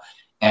all.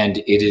 And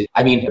it is,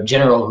 a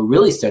general who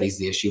really studies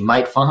the issue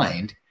might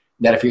find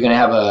that if you're going to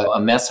have a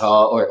mess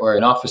hall or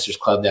an officers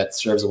club that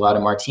serves a lot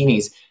of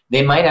martinis,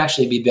 they might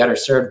actually be better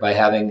served by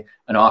having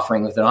an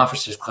offering with an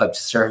officers club to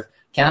serve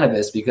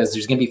cannabis, because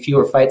there's going to be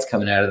fewer fights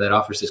coming out of that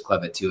officers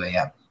club at 2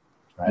 a.m.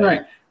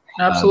 Right.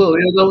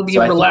 Absolutely. They'll be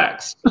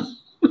relaxed.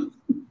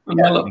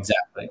 Yeah,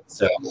 exactly.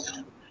 So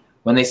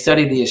when they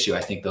study the issue,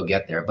 I think they'll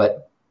get there.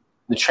 But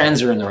the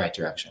trends are in the right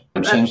direction.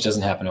 Change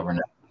doesn't happen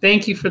overnight.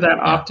 Thank you for that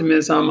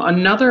optimism.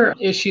 Another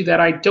issue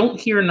that I don't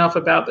hear enough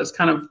about that's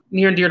kind of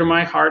near and dear to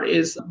my heart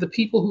is the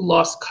people who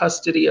lost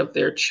custody of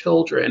their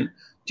children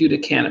due to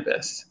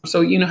cannabis.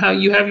 So you know how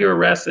you have your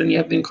arrests and you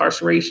have the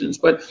incarcerations,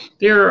 but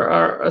there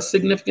are a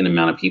significant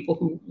amount of people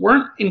who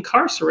weren't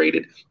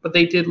incarcerated, but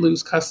they did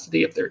lose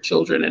custody of their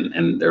children,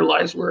 and their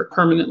lives were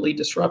permanently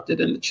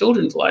disrupted, and the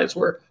children's lives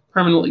were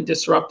permanently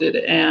disrupted,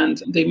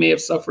 and they may have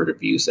suffered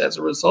abuse as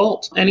a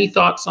result. Any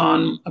thoughts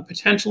on a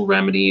potential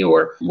remedy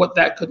or what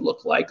that could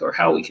look like or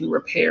how we can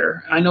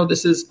repair? I know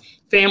this is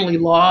family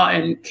law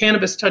and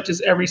cannabis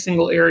touches every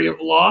single area of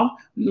law,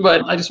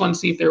 but I just want to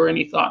see if there were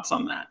any thoughts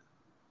on that.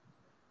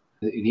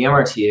 The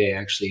MRTA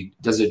actually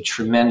does a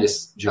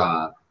tremendous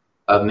job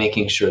of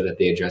making sure that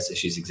they address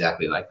issues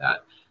exactly like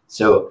that.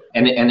 So,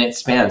 and it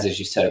spans, as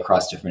you said,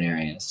 across different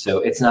areas. So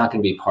it's not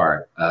going to be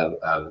part of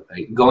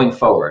going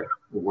forward.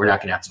 We're not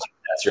going to have to do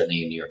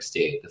certainly in New York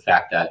State. The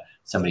fact that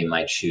somebody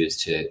might choose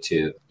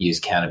to use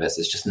cannabis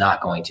is just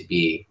not going to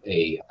be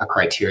a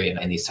criterion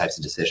in these types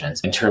of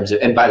decisions. In terms of,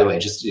 and by the way,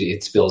 just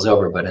it spills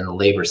over, but in the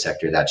labor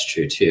sector, that's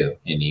true too.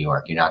 In New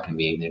York, there's not going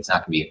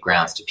to be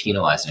grounds to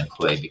penalize an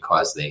employee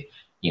because they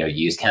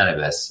use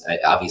cannabis,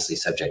 obviously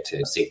subject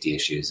to safety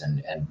issues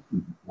and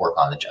work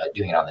on the job,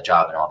 doing it on the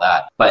job and all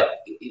that. But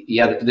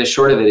yeah, the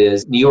short of it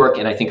is New York,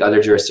 and I think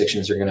other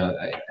jurisdictions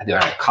they're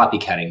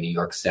copycatting New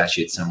York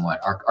statutes somewhat,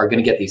 are going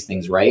to get these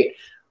things right.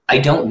 I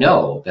don't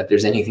know that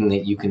there's anything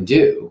that you can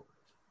do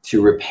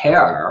to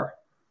repair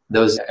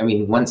those. I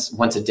mean, once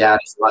a dad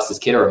has lost his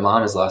kid or a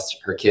mom has lost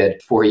her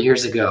kid 4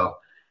 years ago,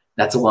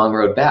 that's a long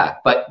road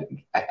back. But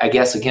I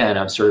guess, again,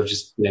 I'm sort of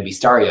just going to be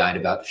starry-eyed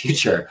about the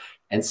future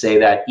and say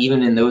that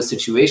even in those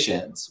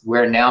situations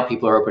where now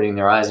people are opening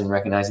their eyes and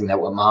recognizing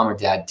that what mom or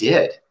dad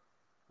did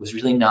was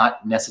really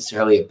not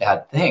necessarily a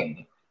bad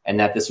thing and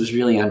that this was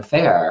really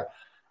unfair,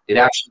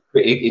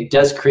 it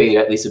does create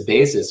at least a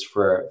basis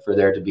for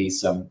there to be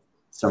some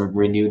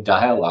renewed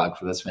dialogue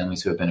for those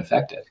families who have been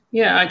affected.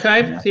 Yeah, I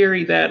have a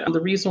theory that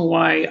the reason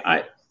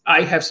why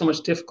I have so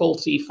much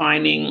difficulty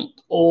finding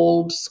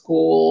old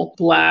school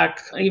Black,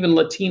 even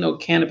Latino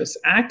cannabis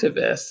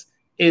activists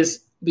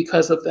is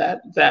because of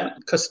that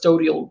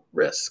custodial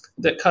risk,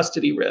 that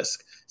custody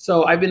risk.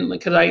 So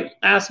because I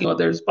asked,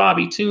 there's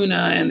Bobby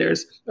Tuna and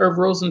there's Irv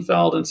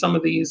Rosenfeld and some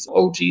of these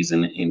OGs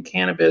in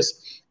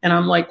cannabis. And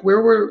I'm like,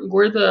 where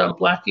were the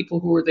Black people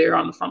who were there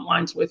on the front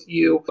lines with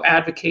you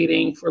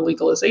advocating for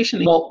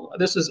legalization? Well,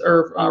 this is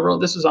Irv.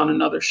 This is on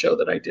another show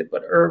that I did,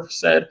 but Irv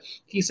said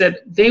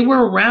they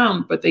were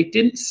around, but they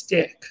didn't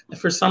stick.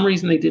 For some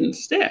reason, they didn't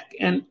stick.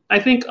 And I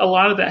think a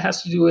lot of that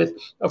has to do with,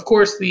 of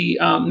course, the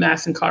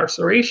mass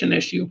incarceration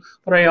issue,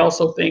 but I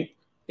also think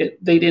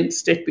they didn't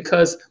stick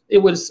because it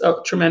was a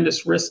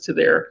tremendous risk to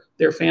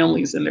their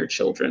families and their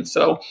children.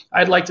 So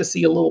I'd like to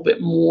see a little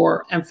bit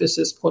more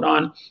emphasis put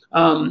on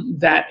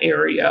that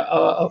area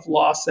of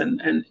loss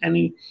and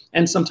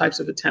some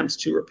types of attempts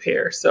to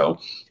repair. So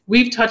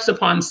we've touched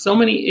upon so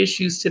many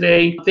issues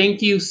today.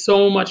 Thank you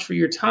so much for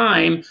your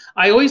time.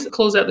 I always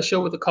close out the show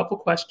with a couple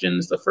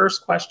questions. The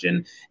first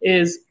question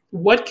is,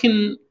 what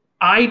can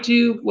I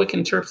do? What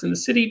can Terps in the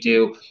City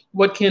do?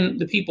 What can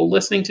the people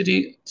listening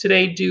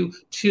today do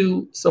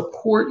to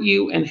support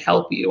you and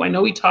help you? I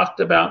know we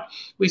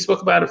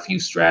spoke about a few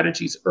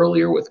strategies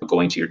earlier with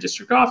going to your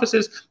district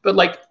offices,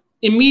 but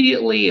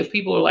immediately, if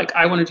people are like,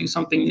 I want to do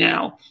something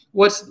now,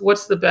 what's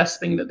the best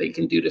thing that they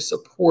can do to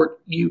support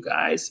you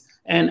guys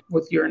and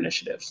with your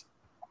initiatives?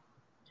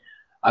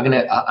 I'm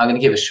gonna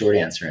give a short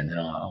answer, and then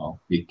I'll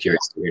be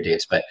curious to hear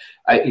Dave's. But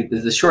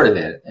the short of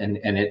it, and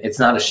it's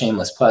not a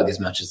shameless plug as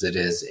much as it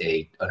is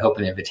an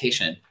open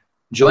invitation.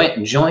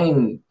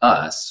 Join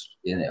us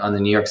on the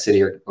New York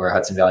City or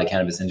Hudson Valley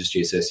Cannabis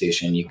Industry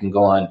Association. You can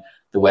go on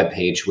the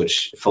webpage,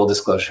 which, full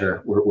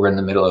disclosure, we're in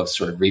the middle of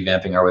sort of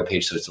revamping our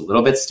webpage, so it's a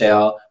little bit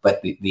stale, but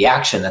the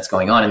action that's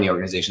going on in the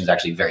organization is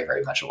actually very,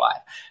 very much alive.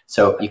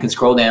 So you can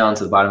scroll down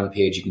to the bottom of the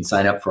page. You can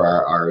sign up for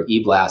our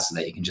e-blast so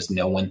that you can just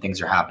know when things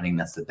are happening.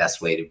 That's the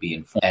best way to be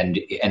informed.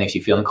 And if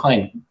you feel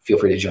inclined, feel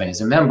free to join as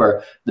a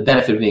member. The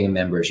benefit of being a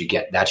member is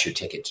that's your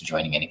ticket to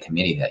joining any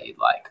committee that you'd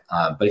like.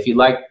 But if you'd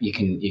like, you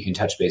can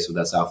touch base with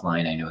us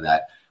offline. I know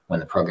that when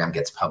the program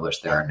gets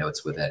published, there are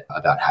notes with it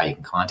about how you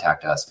can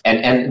contact us.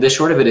 And the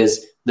short of it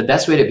is, the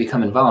best way to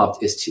become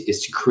involved is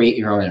to create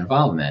your own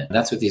involvement.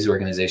 That's what these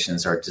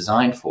organizations are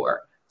designed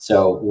for.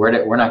 So we're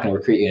not going to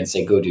recruit you and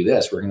say, go do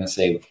this. We're going to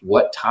say,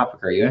 what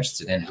topic are you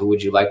interested in? Who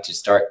would you like to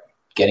start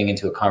getting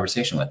into a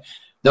conversation with?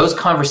 Those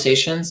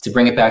conversations, to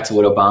bring it back to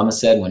what Obama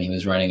said when he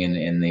was running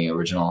in the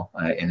original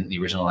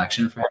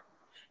election for him,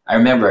 I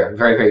remember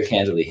very, very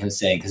candidly him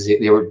saying, because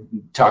they were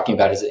talking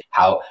about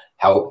how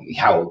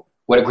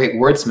what a great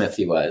wordsmith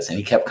he was. And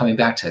he kept coming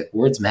back to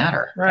words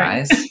matter,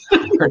 right, guys.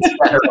 Words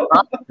matter a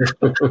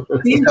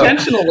lot. Be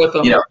intentional with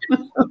them.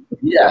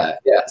 Yeah.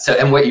 So,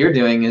 and what you're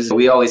doing is,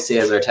 we always say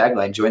as our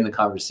tagline, join the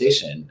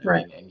conversation.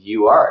 Right. And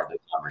you are the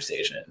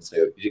conversation.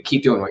 So you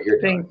keep doing what you're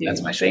doing. Thank you.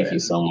 That's my Thank you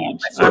so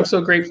much. I'm so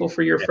grateful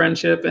for your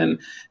friendship.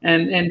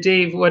 And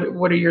Dave, what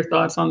are your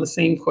thoughts on the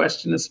same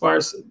question as far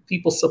as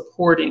people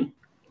supporting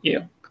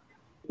you?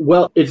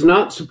 Well, it's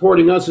not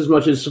supporting us as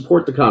much as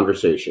support the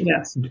conversation.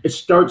 Yes.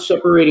 Start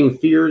separating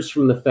fears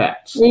from the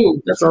facts. Ooh,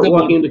 Start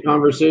walking into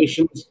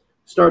conversations.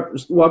 Start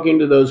walking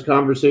into those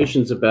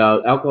conversations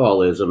about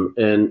alcoholism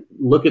and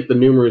look at the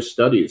numerous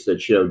studies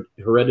that showed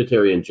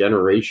hereditary and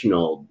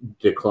generational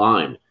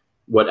decline,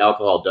 what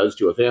alcohol does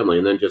to a family,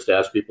 and then just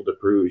ask people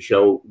to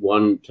show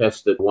one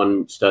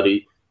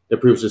study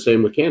that proves the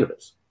same with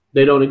cannabis.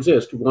 They don't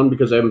exist. One,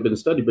 because they haven't been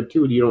studied, but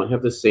two, you don't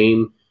have the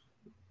same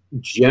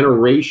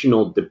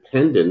generational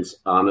dependence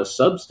on a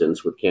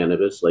substance with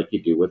cannabis like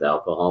you do with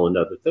alcohol and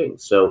other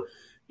things. So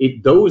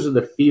those are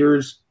the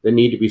fears that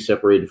need to be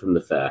separated from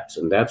the facts.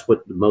 And that's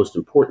what the most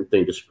important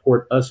thing to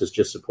support us is,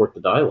 just support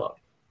the dialogue.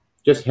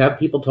 Just have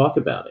people talk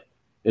about it,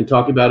 and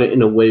talk about it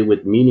in a way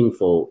with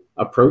meaningful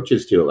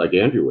approaches to it. Like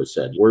Andrew was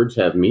said, words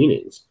have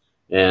meanings.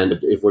 And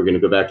if we're going to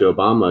go back to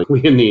Obama,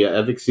 we in the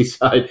advocacy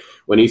side,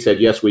 when he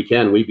said, yes, we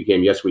can, we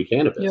became yes, we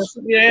cannabis. Yes,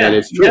 yeah. And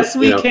it's true, yes,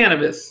 we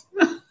cannabis.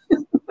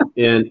 and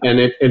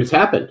it's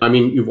happened. I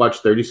mean, you've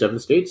watched 37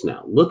 states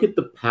now. Look at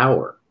the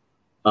power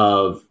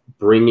of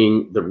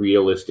bringing the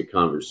realistic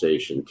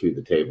conversation to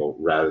the table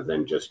rather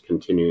than just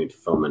continuing to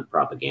foment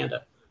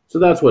propaganda. So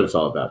that's what it's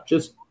all about.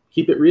 Just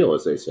keep it real,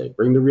 as they say.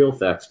 Bring the real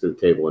facts to the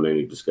table in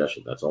any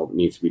discussion. That's all that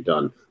needs to be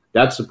done.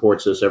 That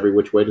supports us every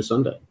which way to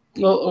Sunday.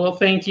 Well,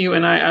 thank you.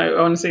 And I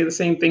want to say the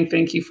same thing.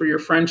 Thank you for your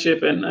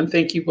friendship and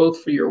thank you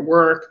both for your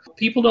work.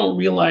 People don't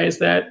realize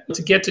that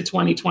to get to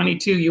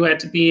 2022, you had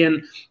to be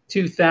in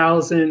the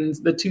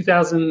 2000s,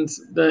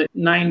 the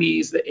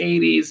 90s, the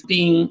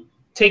 80s,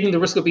 taking the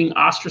risk of being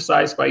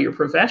ostracized by your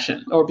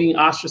profession or being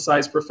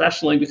ostracized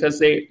professionally because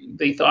they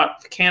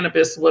thought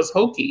cannabis was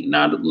hokey,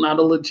 not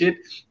a legit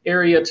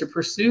area to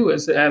pursue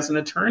as an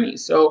attorney.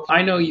 So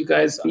I know you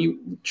guys, you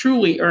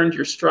truly earned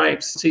your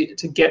stripes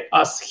to get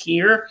us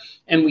here,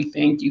 and we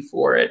thank you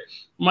for it.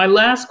 My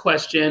last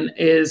question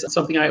is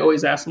something I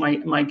always ask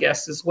my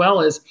guests as well,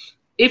 is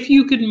if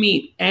you could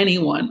meet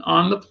anyone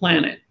on the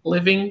planet,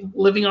 living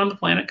on the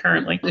planet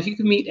currently, if you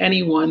could meet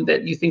anyone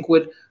that you think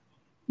would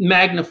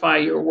magnify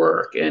your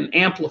work and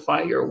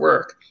amplify your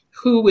work,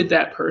 who would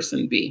that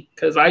person be?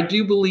 Because I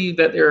do believe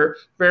that there are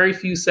very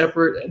few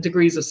separate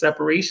degrees of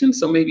separation.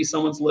 So maybe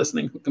someone's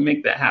listening who can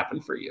make that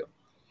happen for you.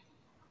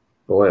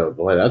 Boy, oh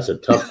boy, that's a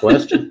tough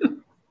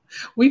question.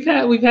 We've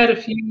had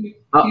a few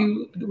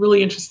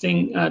really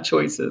interesting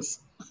choices.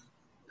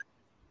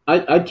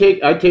 I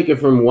take it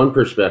from one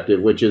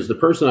perspective, which is the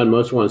person I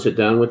most want to sit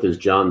down with is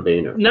John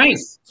Boehner.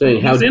 Nice.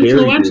 Saying, how dare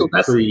you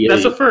create...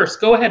 That's a first.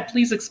 Go ahead.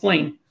 Please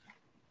explain.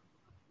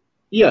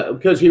 Yeah,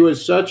 because he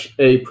was such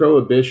a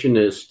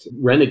prohibitionist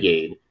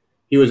renegade.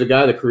 He was a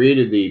guy that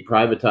created the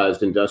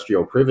privatized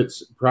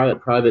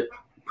private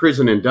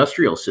prison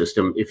industrial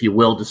system, if you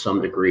will, to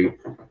some degree.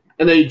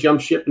 And then he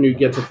jumped ship and he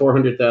gets a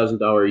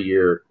 $400,000 a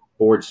year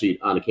board seat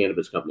on a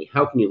cannabis company.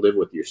 How can you live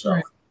with yourself,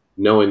 right,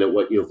 knowing that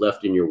what you've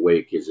left in your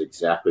wake is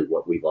exactly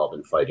what we've all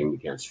been fighting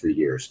against for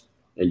years,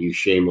 and you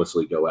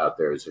shamelessly go out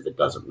there as if it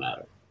doesn't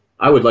matter?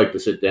 I would like to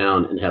sit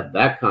down and have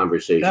that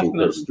conversation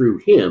because through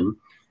him,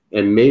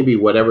 and maybe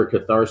whatever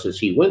catharsis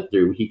he went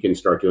through, he can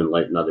start to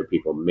enlighten other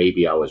people.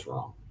 Maybe I was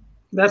wrong.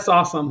 That's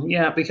awesome.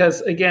 Yeah,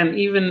 because again,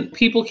 even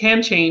people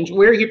can change.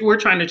 We're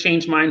trying to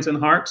change minds and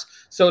hearts.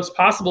 So it's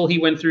possible he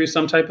went through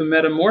some type of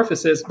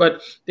metamorphosis,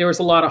 but there was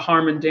a lot of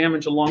harm and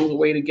damage along the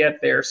way to get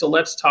there. So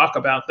let's talk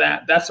about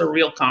that. That's a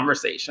real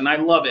conversation. I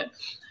love it.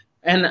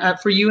 And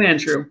for you,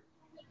 Andrew.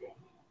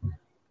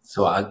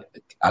 So I'm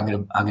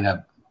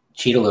gonna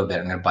cheat a little bit.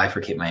 I'm gonna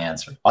bifurcate my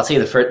answer. I'll tell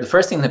you the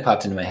first thing that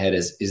popped into my head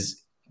is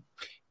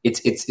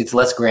it's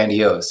less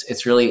grandiose.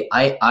 It's really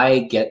I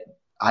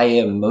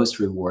am most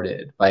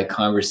rewarded by a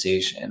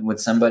conversation with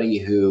somebody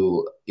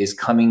who is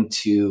coming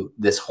to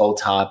this whole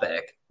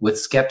topic with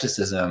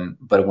skepticism,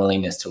 but a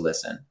willingness to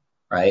listen,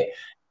 right?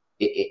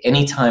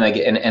 Anytime I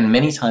get, and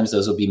many times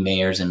those will be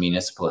mayors and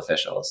municipal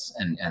officials.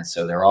 And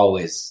so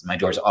my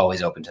door's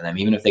always open to them,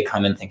 even if they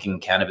come in thinking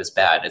cannabis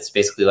bad. It's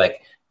basically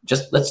like,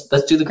 just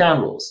let's do the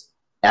ground rules,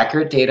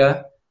 accurate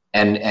data,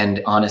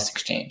 and honest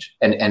exchange.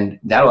 And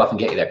that'll often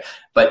get you there.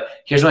 But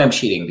here's why I'm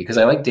cheating, because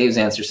I like Dave's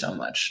answer so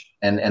much.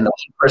 And the one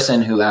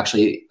person who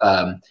actually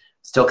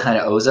still kind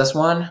of owes us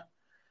one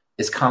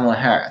is Kamala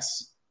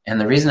Harris. And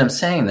the reason I'm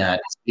saying that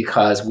is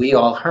because we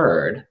all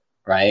heard,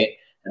 right?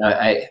 And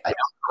I don't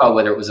recall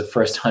whether it was the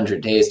first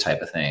 100 days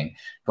type of thing,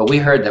 but we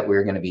heard that we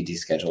were going to be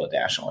descheduled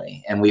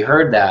nationally. And we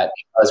heard that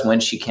because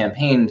when she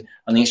campaigned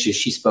on the issue,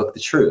 she spoke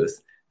the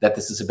truth, that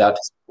this is about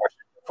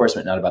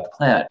enforcement, not about the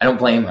plant. I don't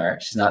blame her.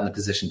 She's not in the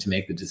position to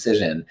make the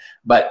decision,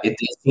 but it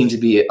did seem to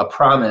be a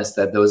promise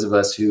that those of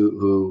us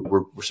who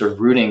were sort of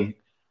rooting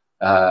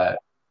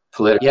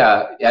politically,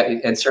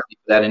 and certainly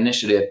for that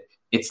initiative,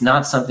 it's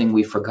not something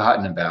we've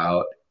forgotten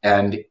about.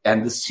 And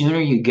the sooner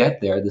you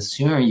get there, the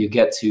sooner you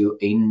get to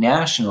a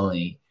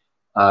nationally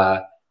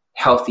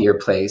healthier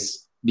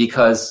place,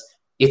 because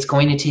it's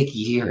going to take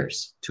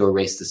years to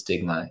erase the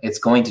stigma. It's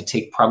going to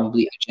take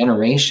probably a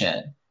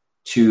generation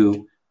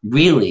to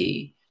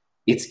really.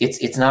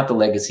 It's not the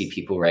legacy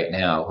people right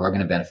now who are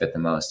going to benefit the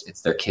most.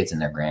 It's their kids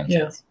and their grandkids.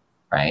 Yeah.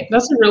 Right.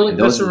 That's a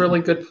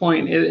really good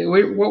point.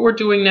 What we're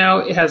doing now,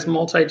 it has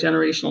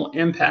multi-generational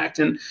impact.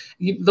 And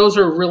those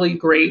are really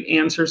great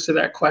answers to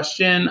that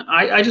question.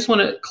 I just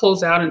want to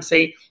close out and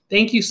say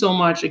thank you so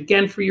much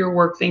again for your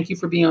work. Thank you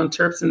for being on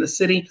Terps in the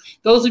City.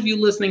 Those of you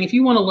listening, if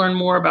you want to learn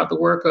more about the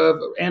work of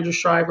Andrew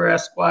Schriever,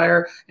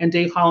 Esquire, and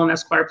Dave Holland,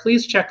 Esquire,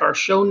 please check our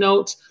show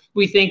notes.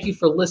 We thank you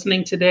for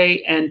listening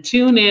today, and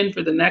tune in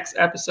for the next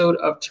episode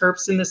of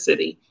Terps in the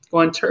City. Go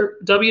on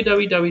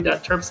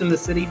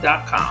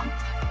www.terpsinthecity.com.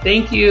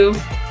 Thank you.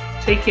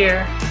 Take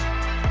care.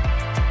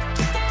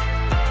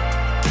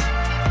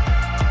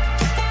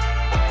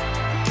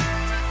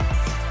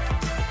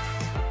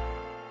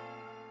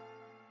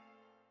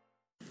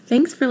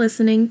 Thanks for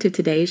listening to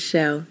today's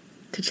show.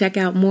 To check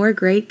out more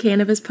great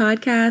cannabis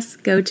podcasts,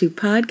 go to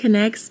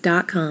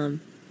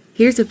podconnects.com.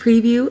 Here's a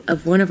preview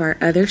of one of our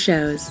other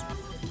shows.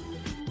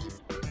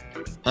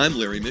 I'm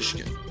Larry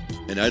Mishkin,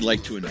 and I'd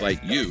like to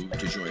invite you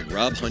to join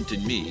Rob Hunt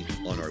and me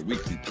on our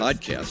weekly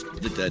podcast,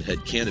 The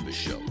Deadhead Cannabis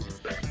Show.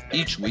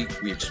 Each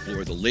week, we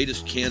explore the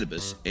latest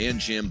cannabis and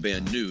jam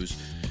band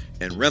news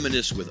and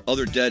reminisce with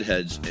other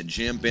Deadheads and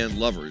jam band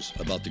lovers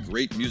about the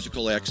great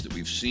musical acts that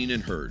we've seen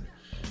and heard.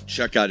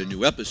 Check out a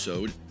new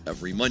episode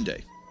every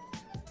Monday.